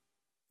into it.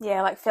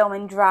 Yeah, like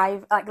filming,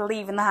 drive, like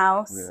leaving the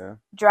house, Yeah.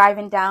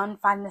 driving down,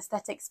 finding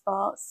aesthetic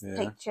spots, Yeah.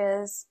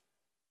 pictures.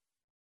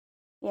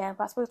 Yeah,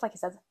 but I suppose, like you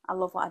said, I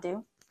love what I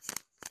do.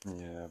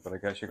 Yeah, but I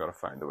guess you got to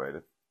find a way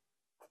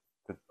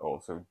to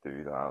also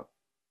do that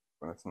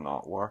when it's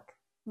not work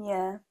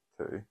Yeah.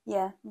 too.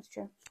 Yeah, that's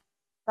true.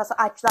 That's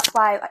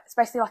why, like,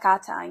 especially like our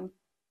time,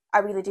 I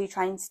really do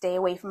try and stay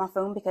away from my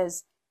phone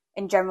because,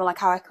 in general, like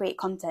how I create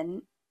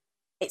content,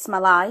 it's my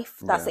life.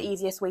 That's the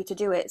easiest way to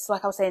do it. So,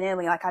 like I was saying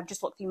earlier, like I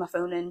just look through my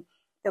phone and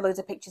there are loads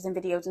of pictures and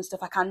videos and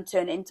stuff I can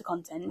turn it into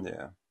content.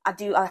 Yeah. I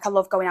do, like, I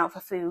love going out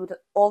for food.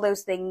 All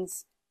those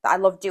things that I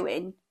love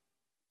doing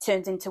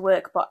turns into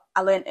work. But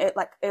I learned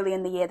like early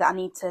in the year that I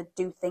need to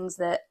do things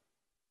that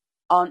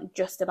aren't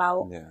just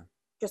about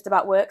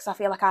work. So I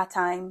feel like our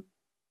time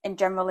in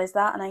general is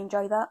that, and I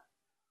enjoy that.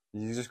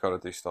 You just got to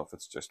do stuff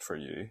that's just for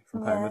you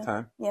from time to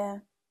time. Yeah,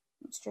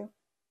 that's true.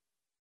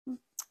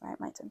 Right,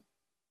 my turn.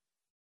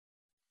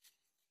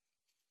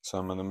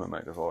 Some of them I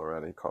might have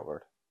already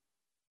covered.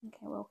 Okay,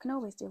 well, we can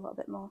always do a little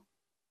bit more.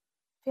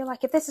 I feel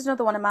like if this is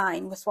another one of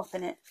mine, we're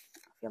swapping it.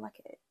 I feel like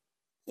it.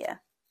 Yeah.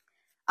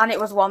 And it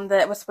was one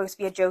that was supposed to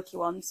be a jokey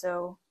one,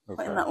 so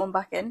putting that one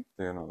back in.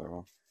 Do another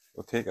one.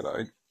 We'll take it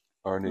out.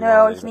 Or do you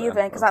No, want you to can leave leave it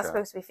it in? because that's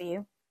supposed to be for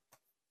you.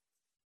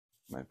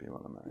 Might be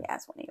one of mine. Yeah,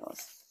 it's one of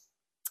yours.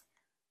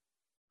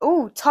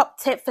 Oh, top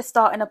tip for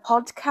starting a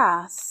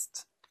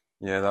podcast.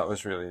 Yeah, that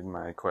was really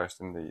my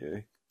question to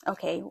you.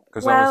 Okay,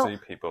 because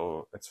obviously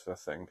it's the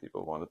thing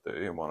people want to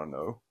do and want to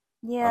know.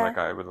 Yeah. And like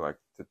I would like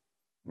to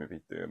maybe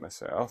do it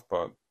myself,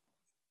 but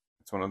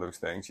it's one of those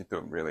things you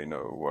don't really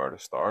know where to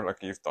start. Like,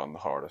 you've done the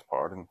hardest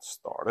part and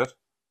started.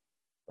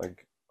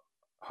 Like,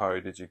 how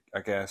did you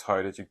get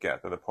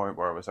to the point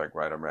where it was like,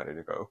 right, I'm ready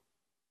to go?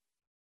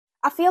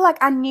 I feel like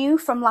I knew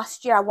from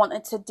last year I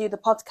wanted to do the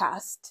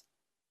podcast.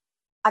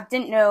 I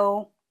didn't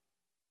know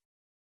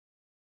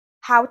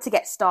how to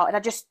get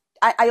started.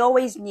 I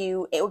always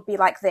knew it would be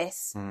like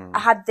this. I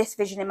had this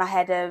vision in my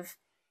head of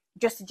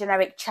just a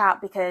generic chat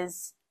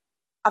because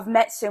I've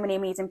met so many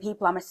amazing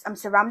people. I'm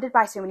surrounded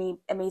by so many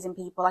amazing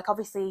people. Like,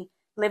 obviously,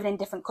 living in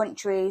different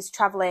countries,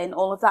 traveling,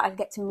 all of that, I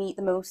get to meet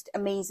the most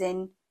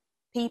amazing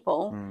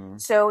people.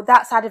 So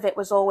that side of it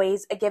was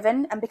always a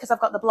given. And because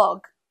I've got the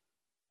blog,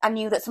 I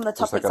knew that some of the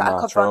topics that I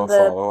cover on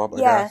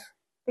the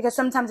because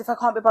sometimes if I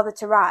can't be bothered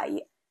to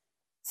write,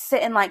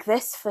 sitting like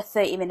this for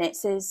 30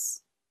 minutes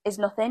is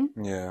nothing.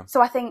 Yeah.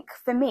 So I think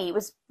for me, it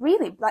was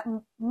really like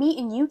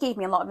meeting you gave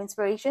me a lot of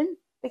inspiration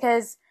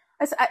because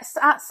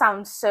that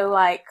sounds so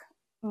like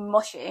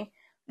mushy,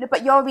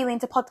 but you're really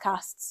into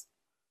podcasts.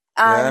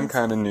 Yeah, I'm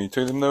kind of new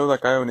to them though.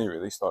 Like, I only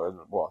really started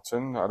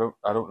watching. I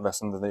don't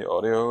listen to the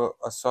audio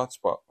as such,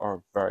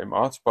 or very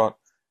much. But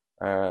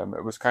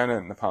it was kind of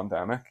in the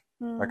pandemic.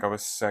 Like, I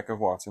was sick of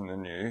watching the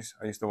news.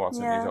 I used to watch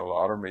the news a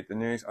lot and read the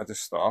news. I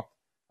just stopped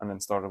and then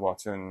started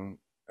watching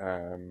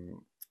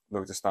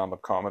loads of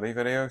stand-up comedy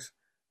videos,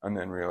 and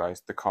then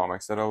realized the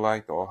comics that I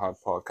liked all had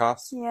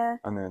podcasts. Yeah.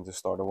 And then just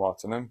started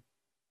watching them.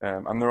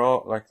 And they're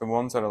all, like, the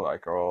ones that I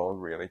like are all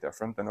really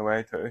different in a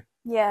way too.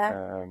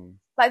 Yeah.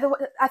 Like,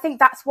 I think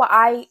that's what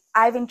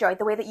I've enjoyed,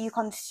 the way that you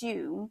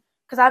consume,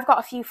 because I've got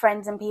a few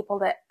friends and people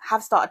that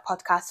have started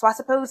podcasts. So I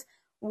suppose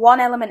one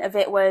element of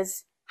it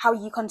was how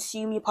you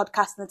consume your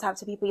podcast and the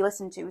types of people you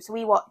listen to. So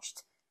we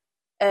watched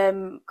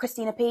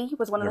Christina P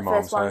was one of the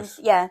first ones.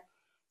 Yeah.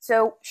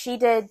 So she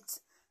did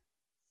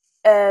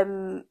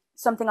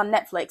something on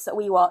Netflix that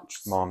we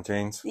watched. Mom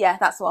Jeans. Yeah,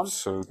 that's the one.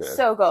 So good.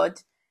 So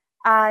good.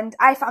 And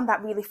I found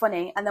that really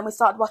funny. And then we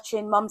started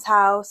watching Mom's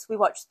House. We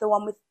watched the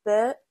one with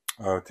Bert.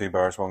 Oh, Two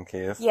Bears, One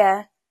Cave.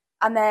 Yeah.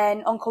 And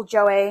then Uncle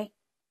Joey.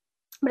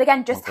 But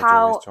again, just Uncle Joey's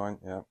how, joint,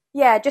 yeah.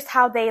 yeah, just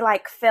how they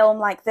like film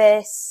like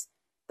this,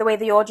 the way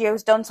the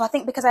audio's done. So I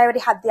think because I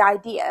already had the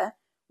idea,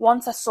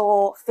 once I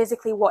saw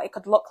physically what it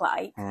could look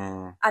like,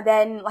 and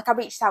then like I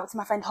reached out to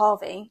my friend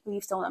Harvey, who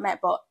you've still not met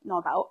but know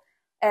about.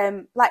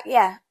 Like,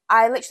 yeah,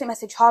 I literally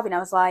messaged Harvey and I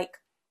was like,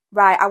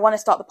 right, I want to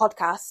start the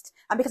podcast.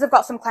 And because I've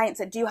got some clients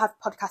that do have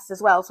podcasts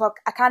as well, so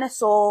I kind of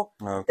saw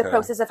the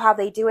process of how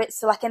they do it.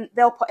 So like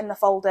they'll put in the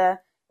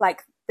folder,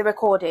 like the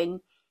recording,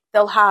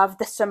 they'll have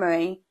the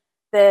summary,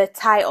 the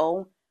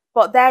title,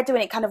 but they're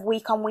doing it kind of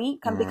week on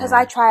week. And because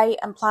I try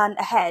and plan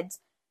ahead,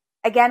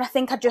 again, I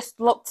think I just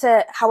looked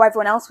at how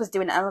everyone else was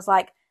doing it and I was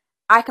like,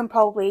 I can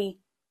probably,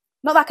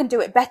 not that I can do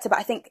it better, but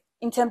I think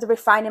in terms of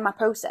refining my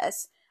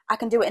process, I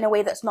can do it in a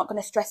way that's not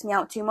going to stress me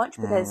out too much,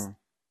 because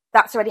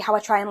that's already how I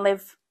try and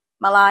live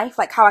my life.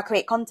 Like how I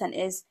create content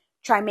is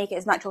try and make it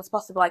as natural as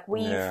possible. Like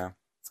we've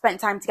spent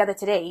time together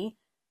today.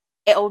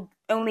 It'll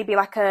only be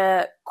like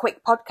a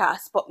quick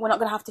podcast, but we're not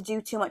going to have to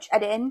do too much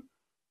editing.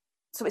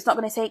 So it's not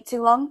going to take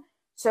too long.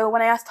 So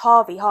when I asked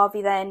Harvey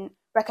then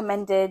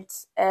recommended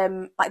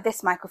like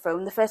this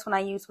microphone. The first one I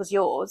used was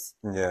yours.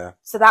 Yeah.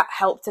 So that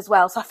helped as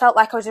well. So I felt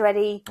like I was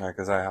already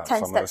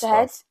 10 steps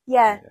ahead.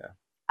 Yeah.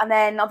 And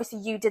then obviously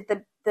you did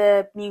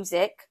the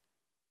music.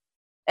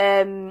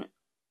 And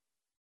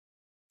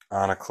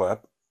a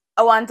clip.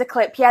 Oh, and a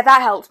clip. Yeah,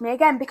 that helped me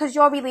again because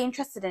you're really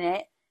interested in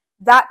it.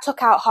 That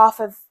took out half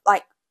of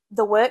like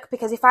the work,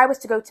 because if I was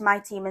to go to my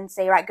team and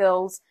say, right,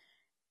 girls,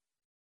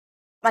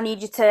 I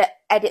need you to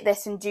edit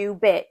this and do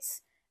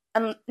bits,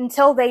 and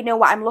until they know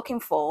what I'm looking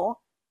for,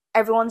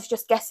 everyone's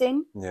just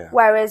guessing. Yeah.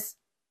 Whereas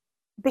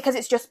because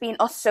it's just been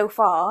us so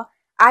far,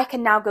 I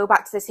can now go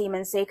back to the team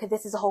and say, okay,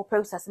 this is a whole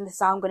process and this is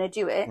how I'm going to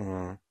do it.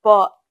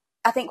 But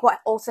I think what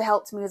also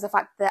helped me was the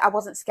fact that I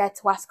wasn't scared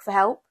to ask for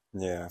help.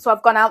 Yeah. So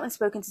I've gone out and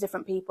spoken to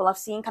different people. I've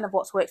seen kind of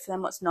what's worked for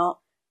them, what's not.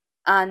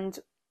 And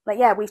like,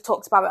 yeah, we've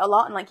talked about it a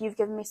lot. And like, you've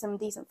given me some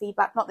decent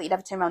feedback. Not that you'd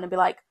ever turn around and be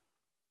like,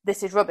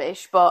 this is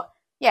rubbish, but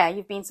yeah,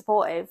 you've been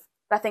supportive.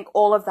 But I think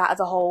all of that as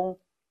a whole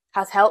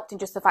has helped. And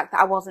just the fact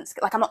that I wasn't,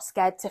 like, I'm not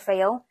scared to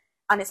fail.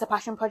 And it's a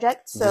passion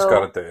project. So you just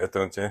got to do it,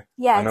 don't you?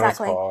 Yeah, I know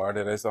exactly. It's hard.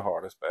 It is the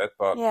hardest bit.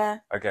 But yeah.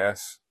 I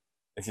guess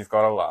if you've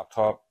got a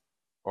laptop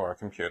or a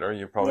computer,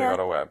 you've probably got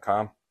a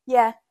webcam.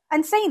 Yeah.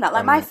 And saying that,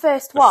 like my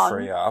first one,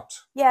 free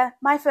apps. Yeah,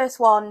 my first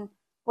one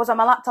was on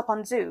my laptop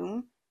on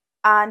Zoom,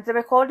 and the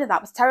recording of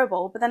that was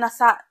terrible. But then I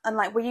sat and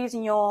like, we're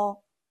using your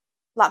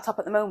laptop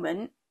at the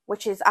moment,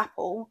 which is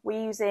Apple.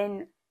 We're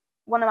using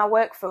one of my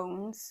work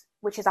phones,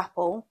 which is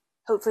Apple.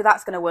 Hopefully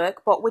that's going to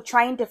work. But we're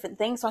trying different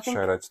things. So I think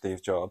shout out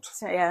Steve Jobs.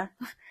 So yeah,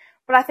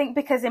 but I think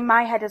because in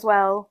my head as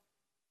well,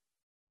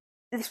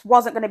 this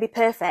wasn't going to be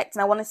perfect,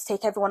 and I wanted to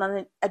take everyone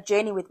on a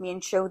journey with me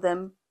and show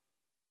them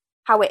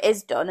how it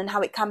is done and how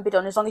it can be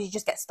done as long as you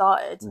just get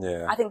started.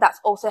 Yeah. I think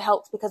that's also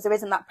helped because there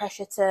isn't that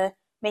pressure to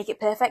make it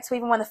perfect. So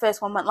even when the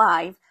first one went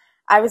live,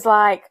 I was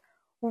like,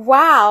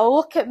 wow,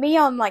 look at me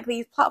on like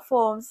these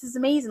platforms. This is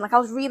amazing. Like I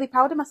was really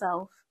proud of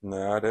myself.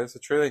 No, it is.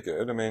 It's really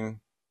good. I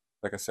mean,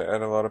 like I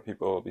said, a lot of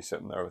people will be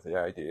sitting there with the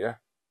idea.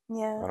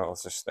 Yeah. And it'll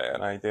just stay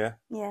an idea.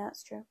 Yeah,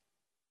 that's true.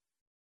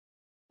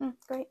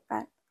 Great.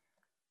 Right.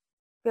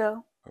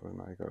 Go. How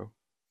would I go?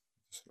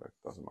 Just like,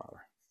 doesn't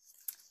matter.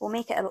 We'll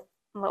make it a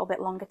little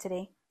bit longer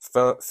today.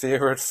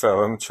 Favorite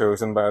film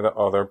chosen by the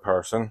other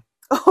person?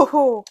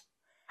 Oh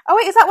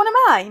wait, is that one of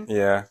mine?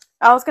 Yeah.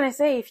 I was going to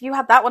say, if you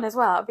had that one as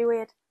well, it'd be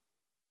weird.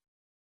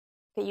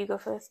 Okay, you go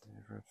first.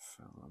 Favorite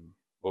film?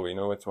 Well, we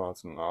know which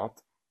one's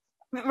not.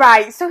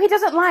 Right, so he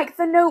doesn't like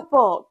The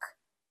Notebook.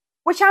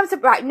 Which I'm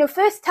right. No,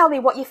 first tell me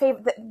what your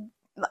favorite.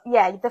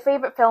 The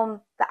favorite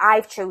film that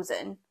I've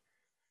chosen,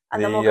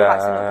 and then we'll go back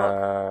to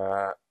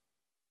The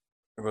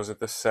Notebook. Was it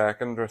the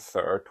second or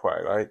third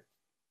Twilight?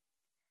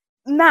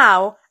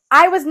 Now,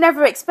 I was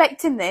never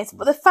expecting this,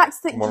 but the fact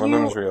that one of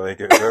them's really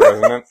good,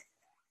 isn't it?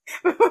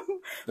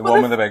 The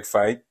one with the big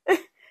fight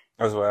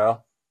as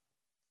well.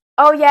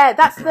 Oh yeah,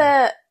 that's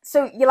the.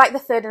 So you like the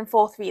third and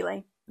fourth,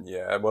 really?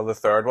 Yeah, well, the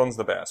third one's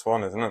the best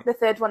one, isn't it? The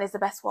third one is the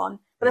best one,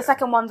 but the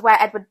second one's where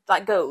Edward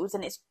like goes,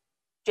 and it's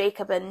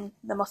Jacob and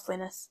the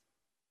muscliness.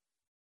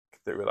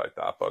 They were like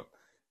that, but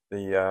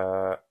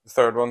the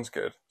third one's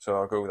good, so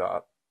I'll go with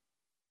that.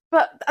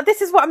 But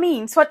this is what I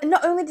mean. So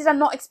not only did I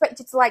not expect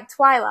you to like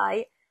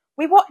Twilight,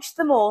 we watched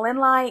them all in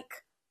like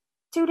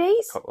 2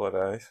 days. Couple of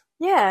days.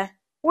 Yeah,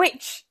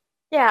 which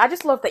I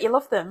just love that you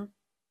love them,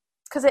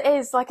 because it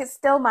is like it's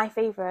still my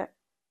favourite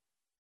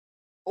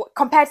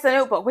compared to The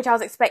Notebook, which I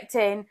was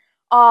expecting.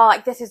 Oh,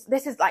 like this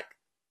is like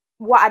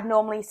what I'd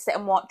normally sit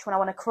and watch when I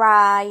want to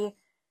cry.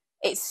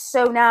 It's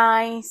so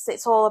nice.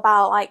 It's all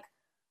about like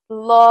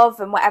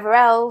love and whatever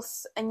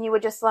else, and you were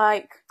just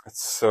like,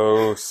 it's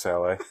so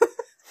silly.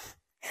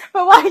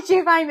 But why did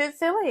you find it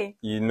silly?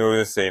 You know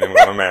the scene I'm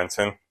gonna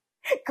mention.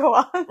 Go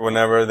on.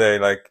 Whenever they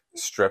like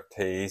strip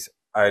tease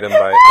item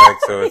by like,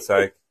 so it's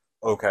like,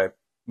 okay,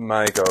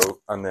 my go,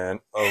 and then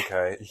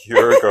okay,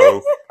 your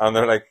go, and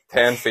they're like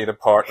 10 feet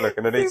apart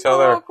looking at each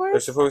other. Awkward. They're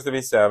supposed to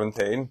be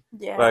 17.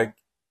 Yeah. Like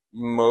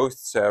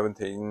most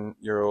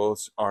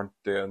 17-year-olds aren't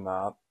doing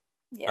that.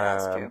 Yeah,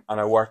 that's true. And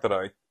I worked it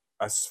out.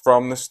 As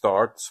from the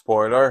start,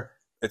 spoiler,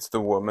 it's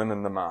the woman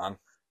and the man.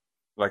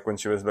 Like when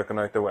she was looking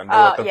out the window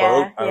Oh, at the boat,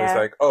 yeah, I was yeah,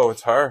 like, oh,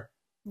 it's her.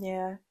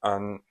 yeah.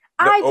 And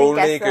the I did guess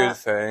only good that.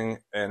 thing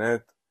in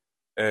it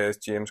is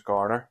James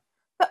Garner.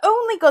 The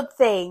only good The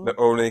thing,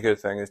 only good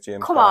thing is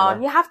James come on,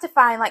 Garner. you have to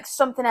find like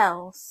something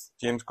else.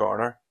 James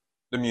Garner.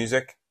 The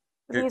music,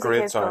 The good, music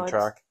great is good.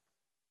 soundtrack.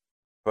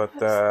 But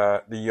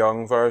the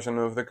young version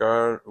of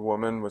the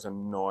woman was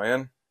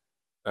annoying.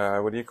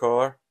 What do you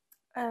call her?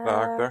 The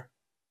Uh, actor.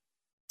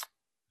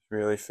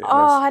 Really oh, famous.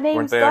 her Weren't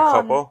name's they a gone.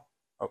 couple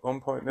at one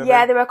point, Yeah,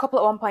 maybe? there were a couple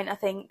at one point, I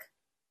think.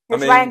 I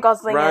It's Ryan mean,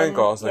 Gosling Ryan and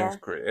Gosling's yeah.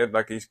 great.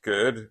 Like, he's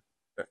good.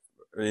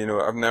 You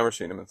know, I've never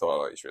seen him and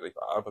thought, oh, he's really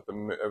bad. But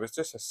it was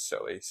just a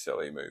silly,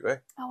 silly movie.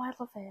 Oh, I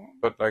love it.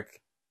 But,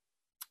 like,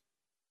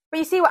 But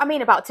you see what I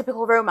mean about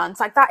typical romance?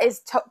 Like that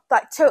is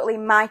like totally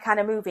my kind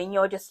of movie, and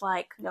you're just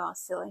like, no,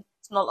 it's silly.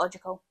 It's not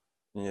logical.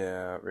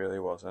 yeah, it really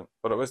wasn't.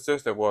 But it was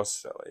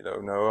silly, though.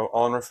 No,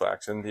 on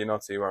reflection, do you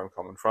not see where I'm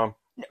coming from?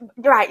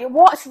 Right.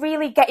 What's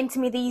really getting to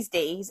me these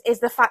days is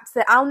the fact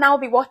that I'll now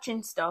be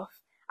watching stuff,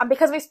 and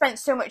because we've spent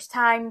so much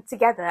time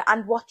together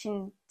and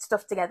watching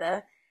stuff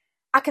together,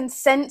 I can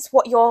sense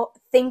what you're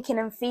thinking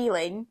and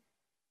feeling,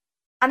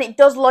 and it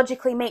does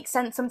logically make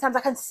sense. Sometimes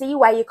I can see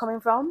where you're coming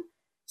from.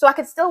 So I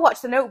could still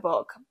watch The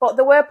Notebook, but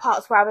there were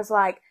parts where I was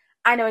like,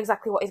 I know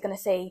exactly what he's going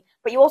to say.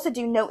 But you also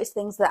do notice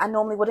things that I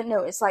normally wouldn't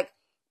notice. Like,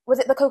 was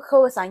it the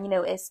Coca-Cola sign you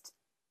noticed?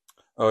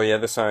 Oh, yeah,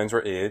 the signs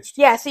were aged.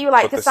 Yeah, so you were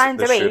like, But the signs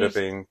they are should have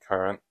aged. been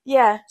current.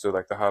 Yeah. So,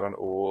 like, they had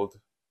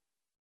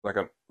like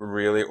a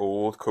really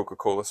old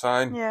Coca-Cola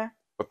sign. Yeah.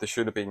 But they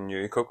should have been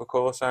new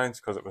Coca-Cola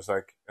signs because it was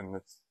like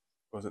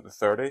was it the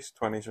 30s,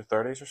 20s or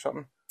 30s or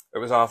something? It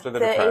was after the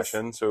 30s.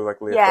 Depression, so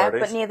like late Yeah, 30s.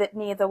 but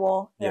near the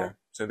war. Yeah. Yeah.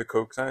 So the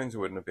Coke signs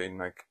wouldn't have been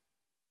like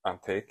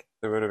antique.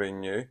 They would have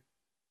been new.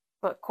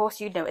 But of course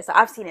you'd notice that.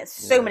 I've seen it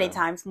so many Yeah.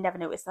 times, never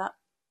noticed that.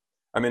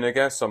 I mean, I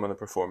guess some of the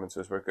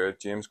performances were good.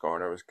 James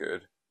Garner was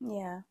good.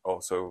 Yeah.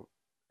 Also,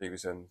 he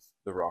was in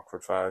the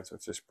Rockford Files,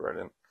 which is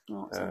brilliant.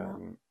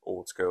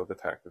 Old school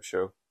detective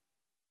show.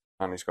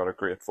 And he's got a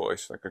great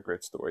voice, like a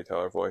great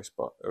storyteller voice,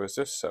 but it was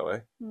just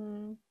silly.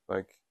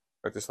 Like,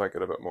 I just like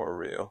it a bit more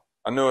real.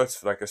 I know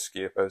it's like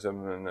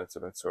escapism and it's a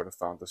bit sort of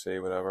fantasy,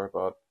 whatever,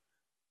 but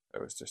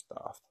it was just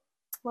daft.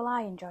 Well,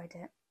 I enjoyed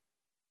it.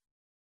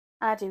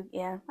 I do,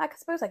 yeah. I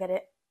suppose I get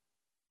it.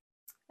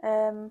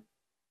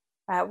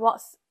 Right,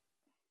 what's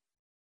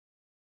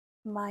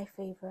my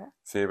favourite?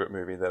 Favorite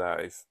movie that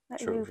I've You've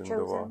chosen to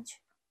chosen. watch.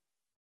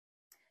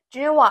 Do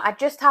you know what? I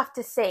just have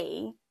to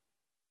say,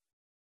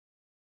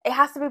 it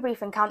has to be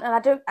Brief Encounter,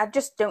 and I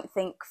just don't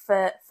think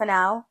for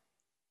now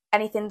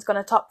anything's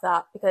gonna top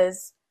that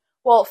because,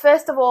 well,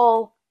 first of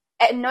all,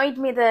 it annoyed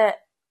me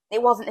that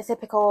it wasn't a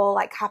typical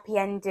like happy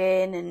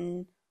ending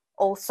and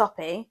all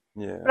soppy.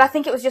 Yeah. But I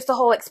think it was just the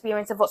whole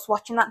experience of us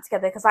watching that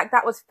together because like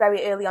that was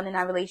very early on in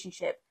our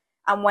relationship,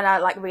 and when I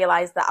like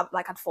realised that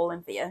I'd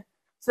fallen for you,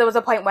 so there was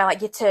a point where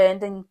like you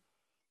turned and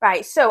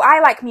right. So I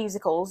like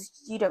musicals.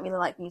 You don't really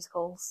like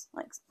musicals,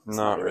 like it's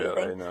Not really a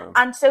really, thing. no.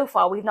 And so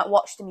far we've not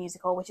watched a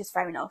musical, which is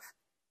fair enough.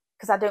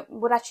 Because I don't.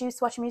 Would I choose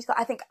to watch a musical?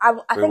 I think I We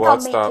think I'll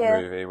watched make that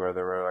you. movie where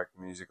there were like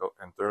musical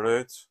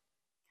interludes.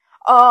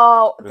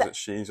 Oh, Was it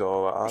She's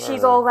All That?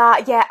 She's All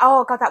That. Yeah.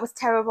 Oh God, that was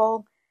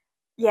terrible.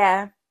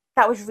 Yeah,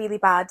 that was really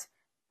bad.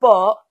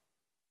 But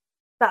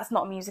that's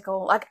not a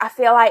musical. Like I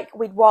feel like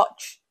we'd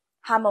watch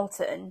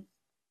Hamilton.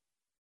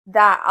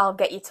 That I'll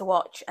get you to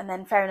watch, and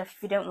then fair enough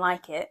if you don't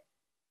like it.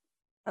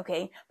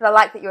 Okay, but I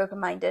like that you're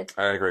open-minded.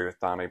 I agree with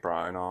Danny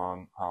Brown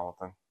on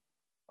Hamilton.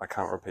 I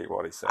can't repeat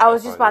what he said. I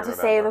was just but I about do to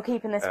say remember. they're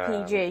keeping this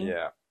PG.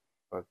 Yeah.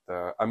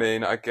 But, I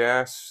mean, I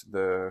guess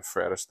the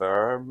Fred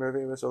Astaire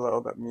movie was a little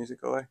bit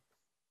musical-y.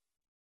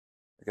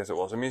 I guess it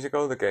was a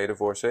musical, The Gay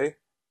Divorcee.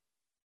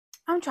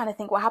 I'm trying to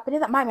think what happened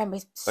in that. My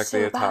memory's Like so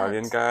the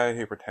Italian bad. guy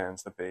who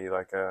pretends to be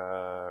like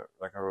a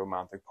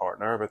romantic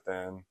partner, but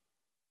then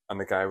and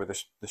the guy with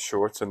the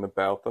shorts and the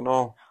belt and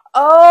all.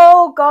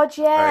 Oh God,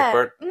 yeah.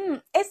 Egbert.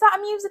 Is that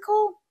a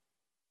musical?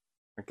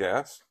 I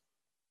guess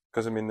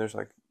because I mean, there's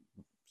like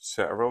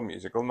several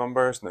musical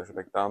numbers and there's a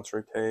big dance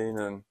routine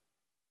and.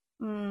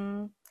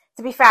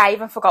 To be fair, I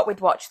even forgot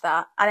we'd watched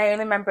that, and I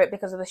only remember it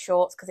because of the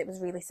shorts because it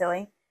was really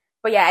silly.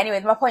 But yeah, anyway,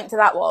 my point to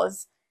that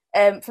was,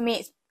 for me,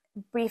 it's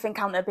Brief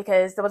Encounter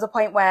because there was a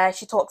point where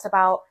she talks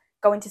about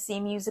going to see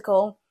a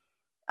musical,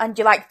 and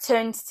you like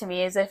turned to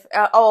me as if,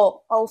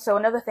 oh, also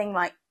another thing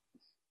like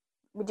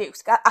we do,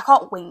 I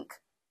can't wink,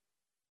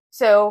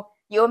 so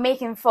you were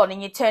making fun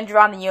and you turned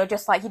around and you were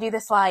just like you do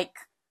this like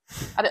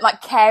I don't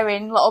like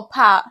caring little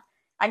pat,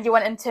 and you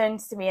went and turned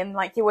to me and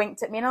like you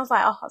winked at me, and I was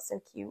like, oh, that's so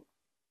cute.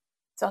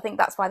 So I think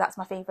that's why that's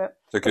my favourite.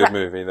 It's a good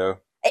movie, though.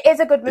 It is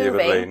a good movie.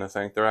 David Lean, I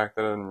think,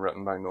 directed it and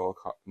written by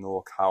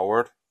Noel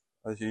Coward,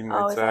 as you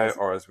might say,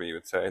 or as we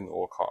would say,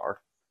 Noel Coward.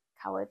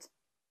 Coward.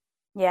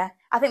 Yeah.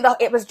 I think that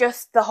it was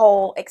just the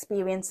whole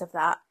experience of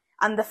that,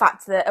 and the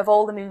fact that of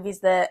all the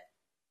movies that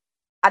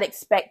I'd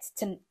expect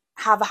to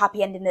have a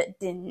happy ending that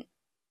didn't,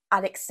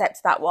 I'd accept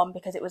that one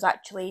because it was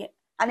actually,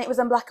 and it was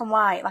in black and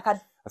white. Like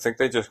I think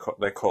they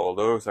call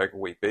those like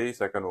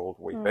weepies, like an old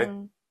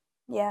weepie.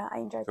 Yeah, I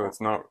enjoyed So that.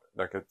 it's not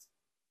like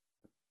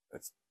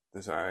it's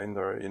designed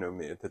or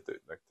made to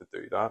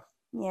do that,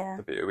 Yeah.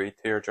 to be a wee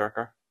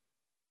tearjerker.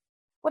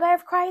 Would I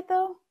have cried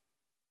though?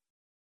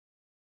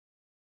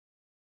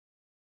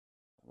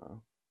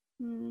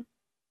 No.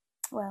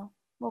 Well,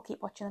 we'll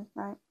keep watching them.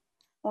 Right.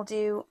 We'll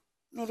do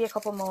maybe a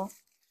couple more.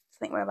 I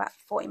think we're about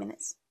 40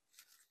 minutes.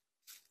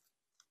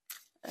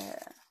 I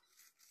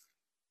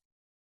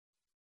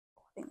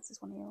think this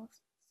is one of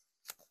yours.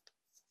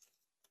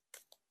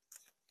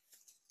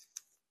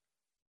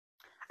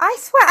 I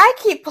swear I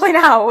keep pulling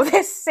out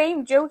this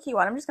same jokey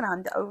one. I'm just going to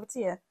hand it over to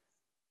you.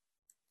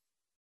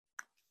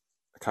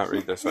 I can't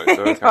read this out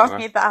though, You can't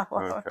read that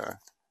one. Okay.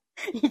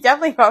 You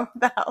definitely can't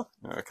read that one.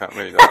 No, I can't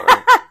read that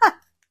one.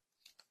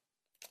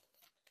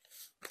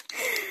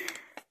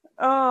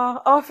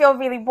 Oh, I feel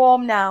really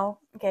warm now.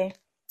 Okay.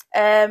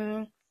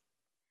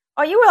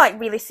 Oh, you were like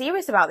really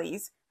serious about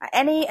these.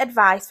 Any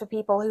advice for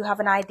people who have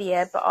an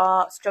idea but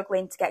are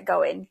struggling to get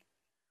going?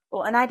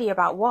 Well, an idea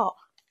about what?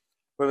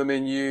 Well, I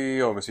mean,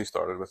 you obviously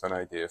started with an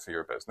idea for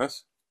your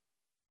business.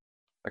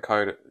 Like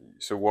how did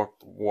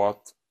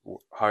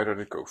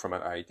it go from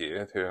an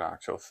idea to an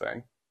actual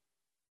thing?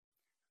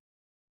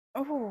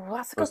 Oh,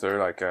 that's a Was good. there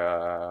like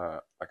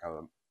a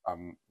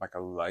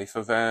life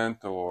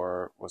event,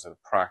 or was it a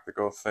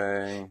practical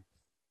thing?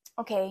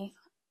 Okay,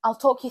 I'll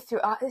talk you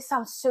through. This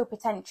sounds so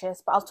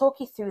pretentious, but I'll talk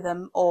you through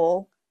them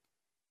all.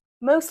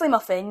 Mostly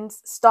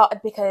Muffins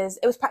started because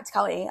it was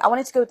practicality. I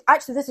wanted to go.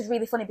 Actually, this is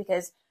really funny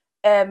because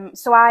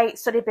so I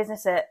studied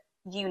business at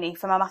uni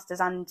for my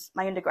masters and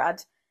my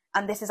undergrad,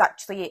 and this is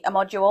actually a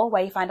module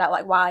where you find out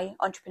like why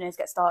entrepreneurs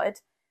get started.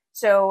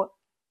 So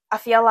I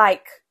feel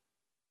like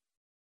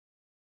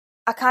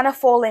I kind of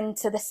fall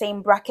into the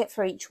same bracket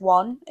for each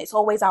one. It's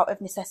always out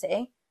of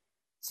necessity.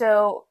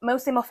 So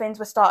Mostly Muffins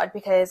were started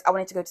because I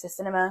wanted to go to the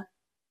cinema,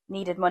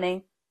 needed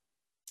money,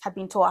 had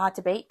been taught how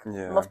to bake,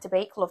 Yeah. loved to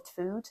bake, loved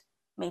food,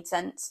 made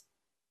sense.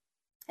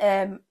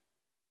 Nina,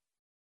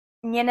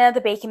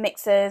 the baking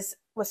mixers,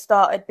 was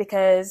started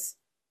because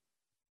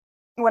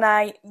when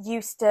I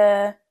used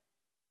to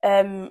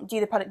do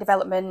the product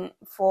development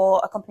for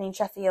a company in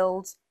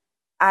Sheffield,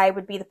 I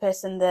would be the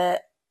person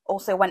that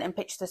also went and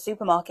pitched to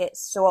supermarkets.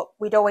 So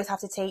we'd always have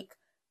to take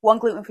one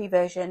gluten-free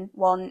version,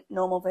 one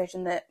normal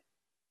version that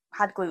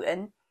had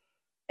gluten,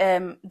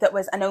 that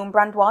was an own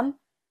brand one.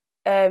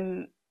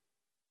 And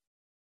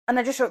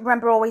I just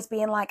remember always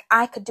being like,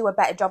 I could do a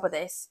better job of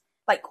this.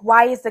 Like,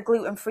 why is the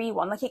gluten-free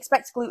one? Like, you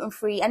expect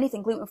gluten-free,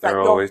 anything gluten-free. They're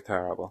like, always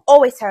terrible.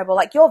 Always terrible.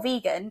 Like, you're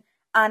vegan,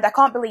 and I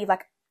can't believe,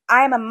 like,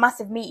 I am a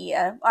massive meat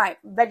eater. Like,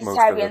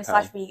 vegetarian /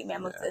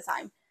 vegan most of the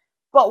time.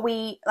 But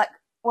we, like,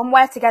 when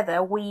we're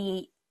together, we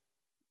eat,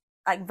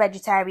 like,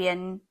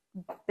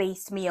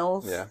 vegetarian-based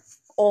meals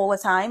all the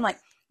time. Like,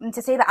 and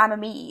to say that I'm a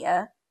meat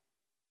eater,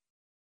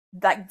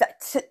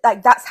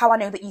 that's how I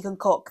know that you can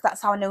cook.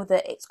 That's how I know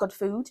that it's good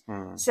food.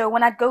 So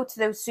when I'd go to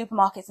those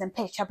supermarkets and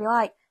pitch, I'd be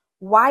like,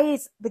 why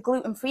is the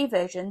gluten-free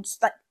version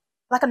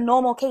like a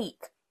normal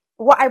cake?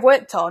 What I've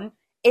worked on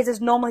is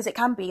as normal as it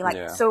can be.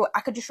 So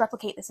I could just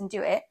replicate this and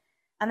do it.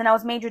 And then I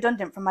was made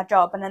redundant from my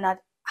job, and then I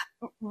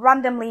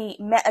randomly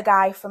met a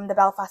guy from the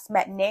Belfast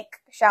Met,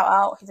 Nick, shout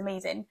out, he's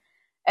amazing.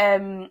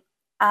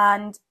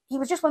 And he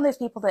was just one of those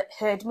people that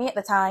heard me at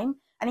the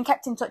time, and he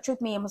kept in touch with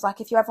me and was like,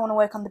 if you ever want to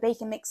work on the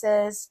baking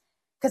mixers,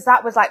 because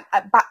that was like,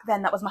 back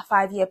then, that was my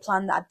 5-year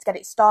plan that I'd get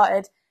it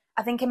started.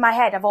 I think in my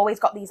head, I've always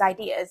got these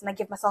ideas and I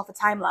give myself a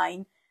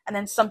timeline, and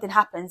then something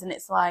happens and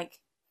it's like,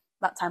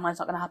 that timeline's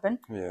not going to happen.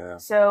 Yeah.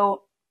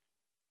 So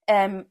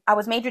I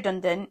was made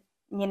redundant,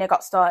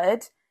 got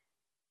started.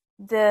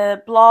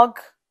 The blog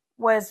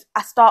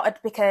I started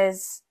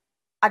because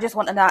I just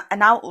wanted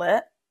an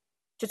outlet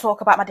to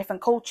talk about my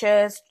different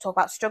cultures, to talk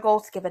about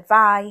struggles, to give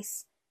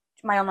advice,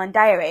 my online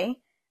diary.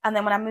 And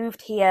then when I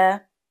moved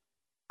here,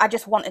 I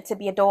just wanted to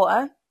be a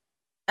daughter.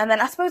 And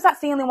then I suppose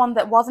that's the only one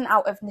that wasn't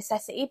out of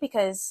necessity,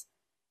 because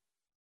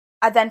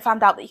I then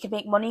found out that you could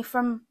make money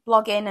from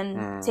blogging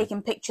and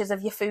taking pictures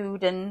of your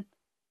food and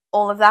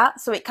all of that.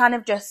 So it kind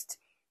of just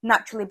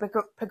naturally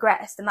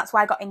progressed, and that's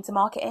why I got into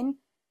marketing.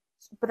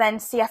 But then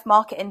CF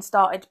Marketing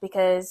started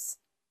because,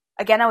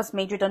 again, I was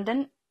made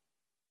redundant,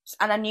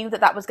 and I knew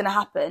that was going to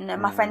happen.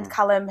 And my friend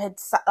Callum had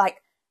sat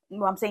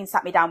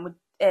me down with,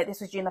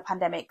 this was during the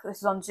pandemic,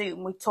 this was on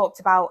Zoom, we talked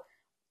about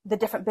the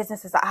different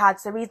businesses that I had.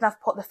 So the reason I've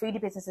put the foodie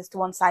businesses to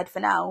one side for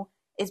now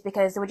is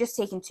because they were just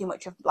taking too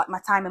much of like my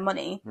time and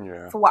money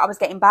for what I was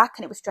getting back,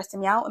 and it was stressing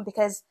me out. And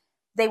because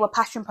they were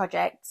passion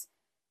projects,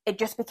 it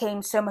just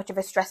became so much of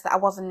a stress that I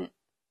wasn't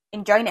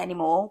enjoying it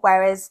anymore.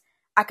 Whereas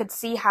I could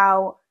see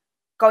how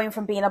going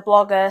from being a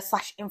blogger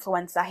 /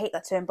 influencer, I hate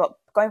that term, but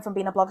going from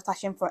being a blogger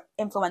 /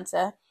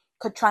 influencer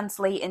could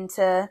translate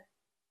into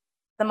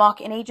the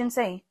marketing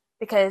agency,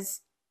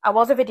 because I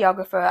was a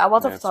videographer, I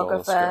was a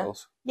photographer.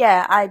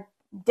 Yeah, I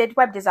did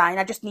web design.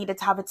 I just needed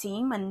to have a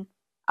team, and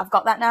I've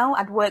got that now.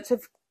 I'd worked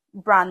with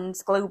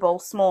brands, global,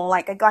 small,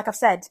 like I've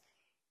said,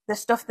 the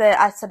stuff that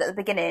I said at the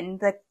beginning,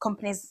 the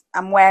companies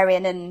I'm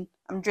wearing and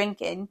I'm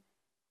drinking,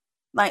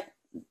 like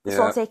It's Yeah,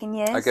 all taken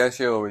years. I guess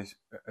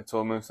it's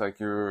almost like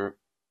you're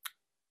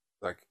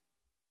like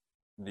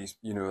these,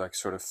 like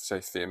sort of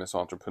say famous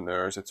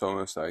entrepreneurs. It's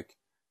almost like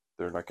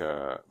they're like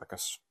a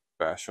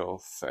special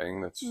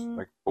thing that's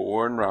like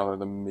born rather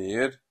than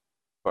made.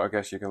 But I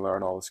guess you can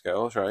learn all the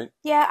skills, right?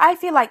 Yeah, I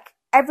feel like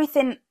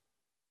everything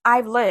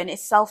I've learned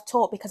is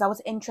self-taught because I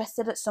was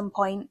interested at some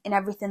point in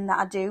everything that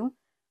I do.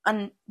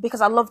 And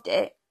because I loved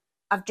it,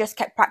 I've just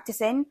kept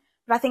practicing.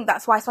 But I think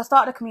that's why. So I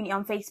started a community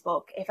on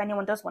Facebook, if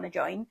anyone does want to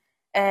join.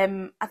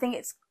 I think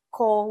it's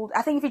called,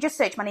 I think if you just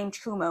search my name,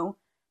 Chikumo,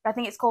 I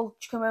think it's called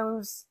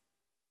Chikumo's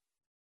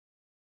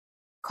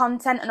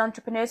Content and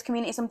Entrepreneurs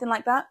Community, something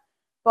like that.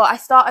 But I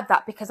started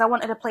that because I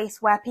wanted a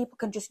place where people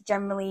can just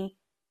generally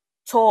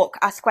talk,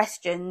 ask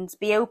questions,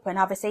 be open,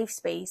 have a safe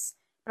space.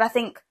 But I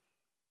think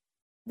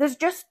there's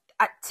just,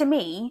 to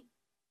me,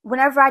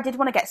 whenever I did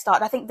want to get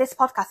started, I think this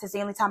podcast is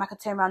the only time I could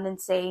turn around and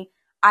say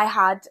I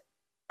had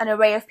an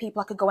array of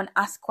people I could go and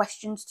ask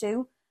questions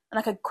to, and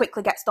I could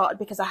quickly get started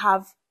because I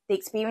have the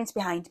experience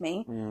behind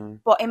me.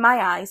 But in my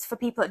eyes, for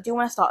people that do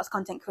want to start as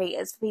content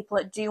creators, for people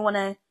that do want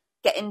to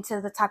get into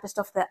the type of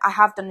stuff that I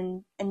have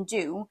done and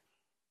do,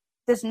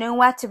 there's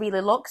nowhere to really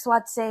look. So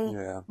I'd say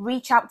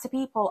reach out to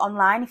people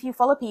online. If you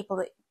follow people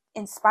that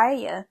inspire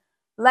you,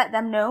 let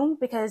them know,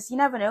 because you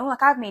never know.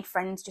 Like, I've made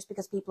friends just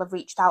because people have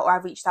reached out, or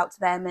I've reached out to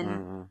them,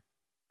 and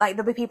like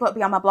there'll be people that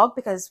be on my blog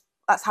because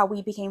that's how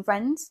we became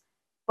friends.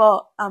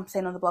 But I'm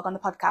saying on the blog, on the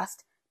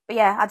podcast. But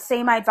yeah, I'd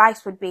say my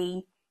advice would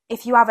be,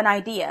 if you have an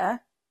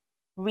idea,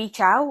 reach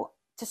out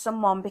to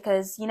someone,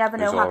 because you never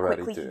know how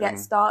quickly you get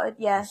started.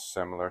 Yeah, a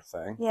similar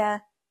thing. Yeah.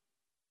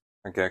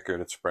 And get good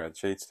at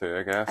spreadsheets too,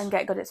 I guess. And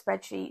get good at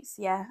spreadsheets,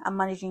 yeah, and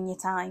managing your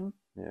time.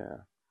 Yeah.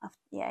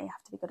 Yeah, you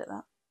have to be good at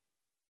that.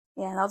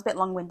 Yeah, that was a bit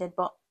long-winded,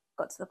 but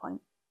got to the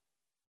point.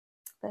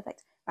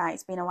 Perfect. Right,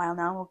 it's been a while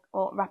now.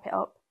 We'll wrap it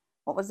up.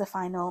 What was the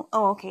final?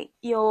 Oh, okay.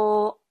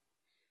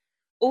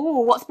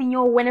 What's been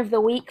your win of the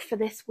week for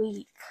this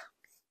week?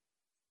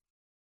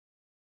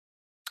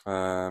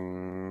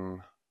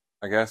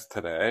 I guess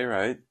today,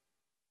 right?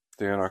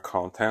 Doing our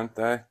content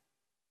day.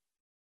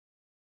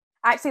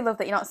 I actually love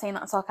that you're not saying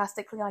that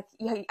sarcastically. Like,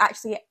 you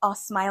actually are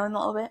smiling a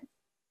little bit.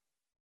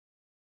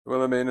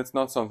 Well, I mean, it's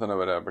not something I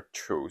would ever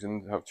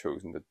have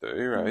chosen to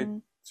do, right?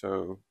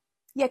 So.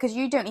 Yeah, because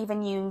you don't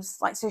even use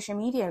like social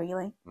media,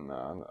 really.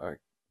 No,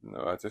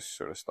 I just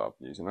sort of stopped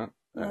using it.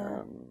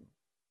 Yeah.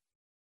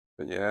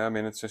 But yeah, I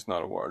mean, it's just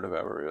not a word I've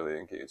ever really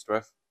engaged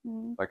with.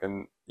 Like,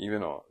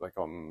 even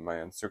on my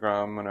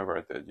Instagram, whenever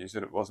I did use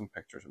it, it wasn't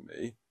pictures of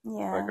me.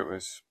 Yeah. Like, it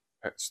was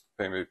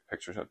maybe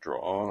pictures I'd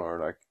drawn, or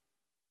like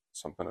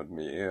something I'd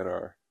made,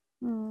 or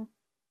so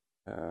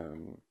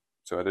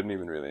I didn't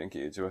even really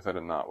engage with it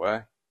in that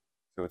way.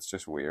 So it's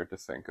just weird to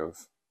think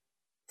of,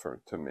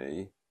 to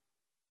me,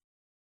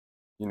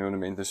 you know what I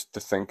mean, just to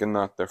think in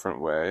that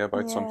different way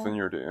about something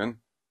you're doing.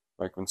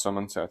 Like, when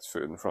someone sets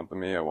food in front of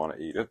me, I want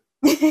to eat it.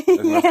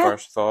 Is my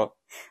first thought.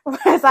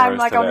 Whereas I'm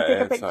like, I want to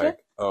take a picture. It's like,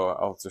 oh,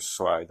 I'll just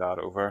slide that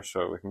over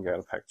so we can get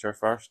a picture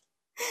first.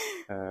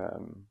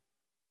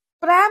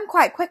 But I am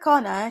quite quick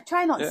on it. I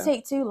try not to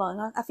take too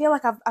long. I feel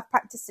like I've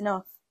practiced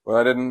enough. Well,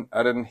 I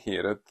didn't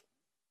hate it.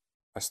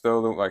 I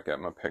still don't like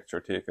getting my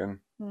picture taken,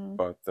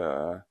 but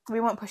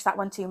we won't push that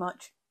one too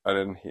much. I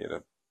didn't hate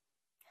it.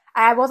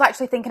 I was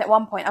actually thinking at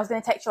one point, I was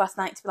going to text you last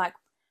night to be like,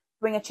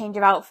 bring a change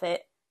of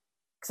outfit,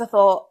 because I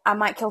thought I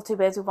might kill two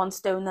birds with one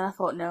stone. Then I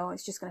thought, no,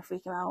 it's just going to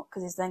freak him out,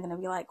 because he's then going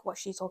to be like,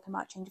 what's she talking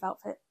about, change of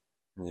outfit?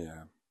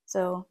 Yeah.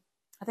 So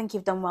I think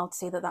you've done well to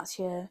say that that's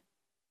your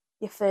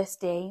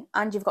first day,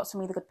 and you've got some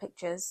really good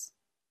pictures.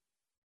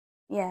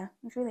 Yeah,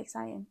 it's really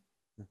exciting.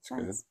 That's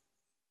good.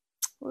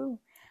 Woo.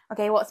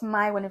 Okay, what's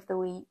my win of the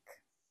week?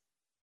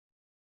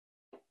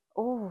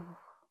 Oh,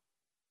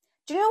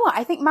 do you know what?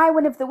 I think my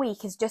win of the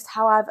week is just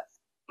how I've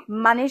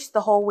managed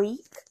the whole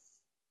week.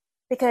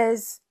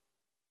 Because,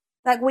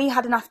 like, we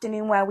had an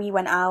afternoon where we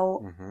went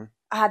out.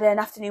 I had an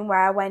afternoon where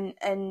I went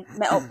and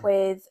met up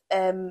with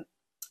a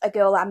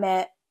girl that I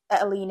met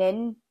at a Lean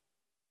In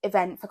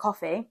event for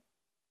coffee.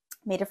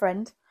 Made a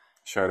friend.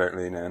 Shout out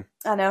Lean In.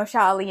 I know,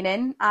 shout out Lean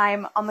In.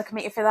 I'm on the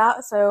committee for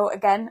that. So,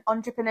 again,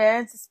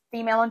 entrepreneurs,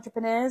 female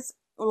entrepreneurs,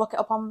 look it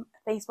up on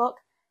Facebook.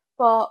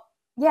 But,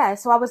 yeah,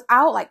 so I was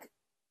out, like,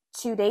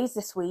 2 days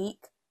this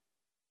week.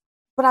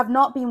 But I've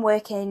not been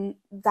working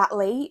that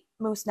late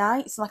most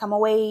nights. Like, I'm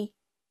away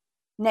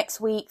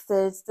next week.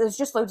 There's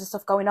just loads of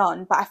stuff going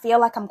on. But I feel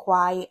like I'm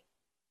quite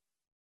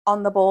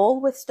on the ball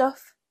with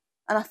stuff.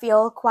 And I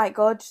feel quite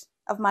good.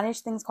 I've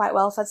managed things quite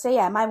well. So I'd say,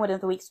 yeah, my win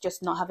of the week's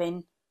just not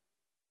having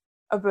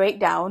a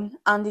breakdown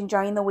and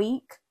enjoying the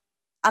week.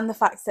 And the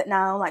fact that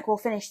now, like, we'll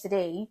finish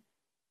today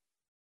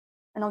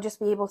and I'll just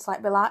be able to,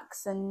 like,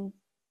 relax and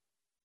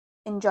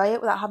enjoy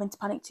it without having to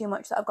panic too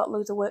much that I've got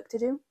loads of work to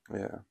do.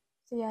 Yeah.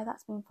 So yeah,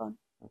 that's been fun.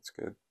 That's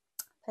good.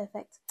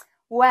 Perfect.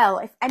 Well,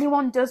 if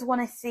anyone does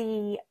want to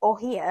see or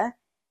hear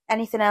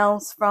anything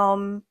else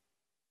from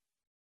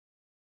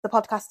the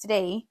podcast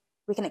today,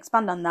 we can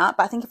expand on that.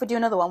 But I think if we do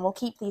another one, we'll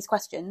keep these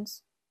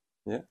questions.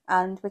 Yeah.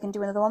 And we can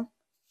do another one.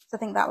 So I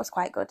think that was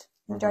quite good.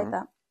 Enjoyed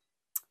that.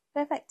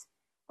 Perfect.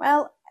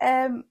 Well,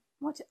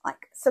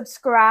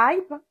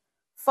 subscribe,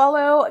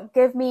 follow,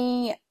 give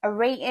me a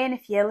rating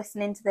if you're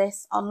listening to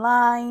this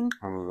online.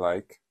 And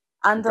like.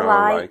 And a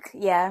like,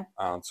 yeah.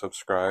 And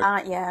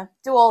subscribe. Yeah,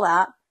 do all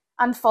that.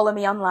 And follow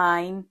me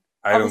online.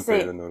 I obviously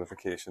don't do the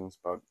notifications,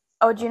 but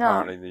oh, do you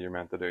know? Apparently you're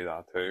meant to do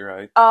that too,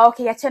 right? Oh,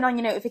 okay, yeah, turn on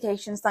your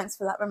notifications. Thanks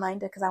for that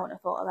reminder, because I wouldn't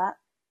have thought of that.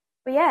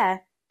 But yeah,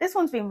 this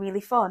one's been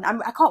really fun.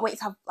 I can't wait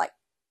to have, like,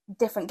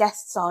 different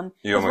guests on.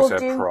 You almost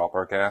said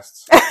proper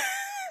guests.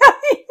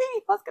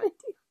 I was going to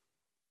do.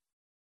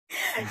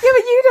 Yeah, but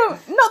you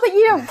don't, not that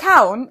you don't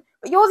count,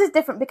 but yours is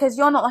different because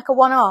you're not like a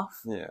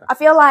one-off. Yeah. I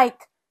feel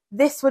like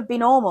this would be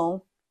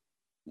normal.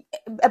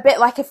 A bit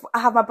like if I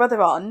have my brother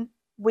on,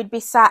 we'd be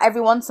sat every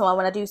once in a while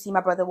when I do see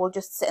my brother, we'll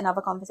just sit and have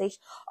a conversation.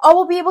 Oh,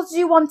 we'll be able to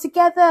do one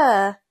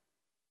together.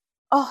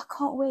 Oh, I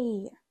can't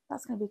wait.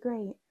 That's going to be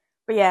great.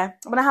 But yeah,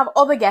 I'm going to have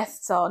other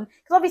guests on,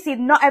 because obviously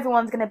not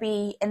everyone's going to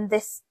be in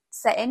this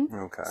setting.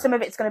 Okay. Some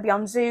of it's going to be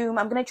on Zoom.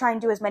 I'm going to try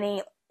and do as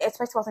many,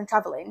 especially whilst I'm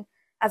travelling,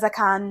 as I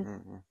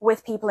can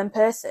with people in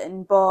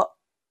person. But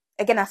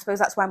again, I suppose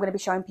that's why I'm going to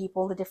be showing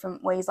people the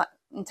different ways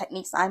and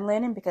techniques that I'm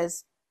learning,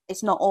 because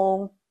it's not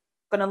all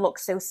going to look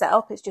so set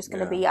up. It's just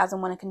going to be as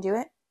and when I can do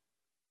it.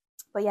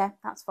 But yeah,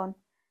 that's fun.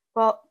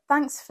 But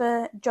thanks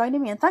for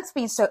joining me, and thanks for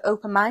being so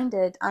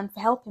open-minded and for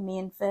helping me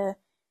and for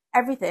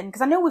everything,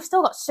 because I know we've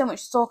still got so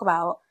much to talk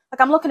about. Like,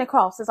 I'm looking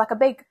across, there's like a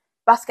big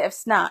basket of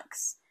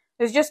snacks.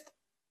 There's just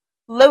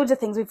loads of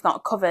things we've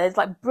not covered,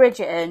 like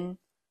Bridgerton.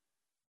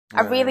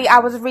 I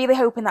was really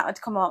hoping that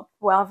would come up.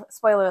 Well,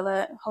 spoiler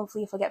alert,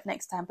 hopefully you'll forget for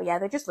next time. But yeah,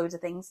 there's just loads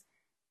of things.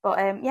 But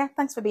yeah,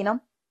 thanks for being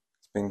on.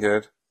 It's been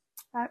good.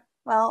 Right.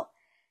 Well,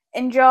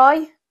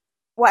 enjoy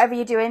whatever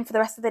you're doing for the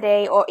rest of the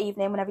day or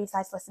evening whenever you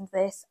decide to listen to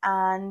this.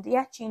 And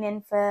yeah, tune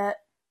in for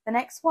the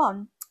next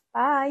one.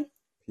 Bye.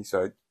 Peace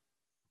out.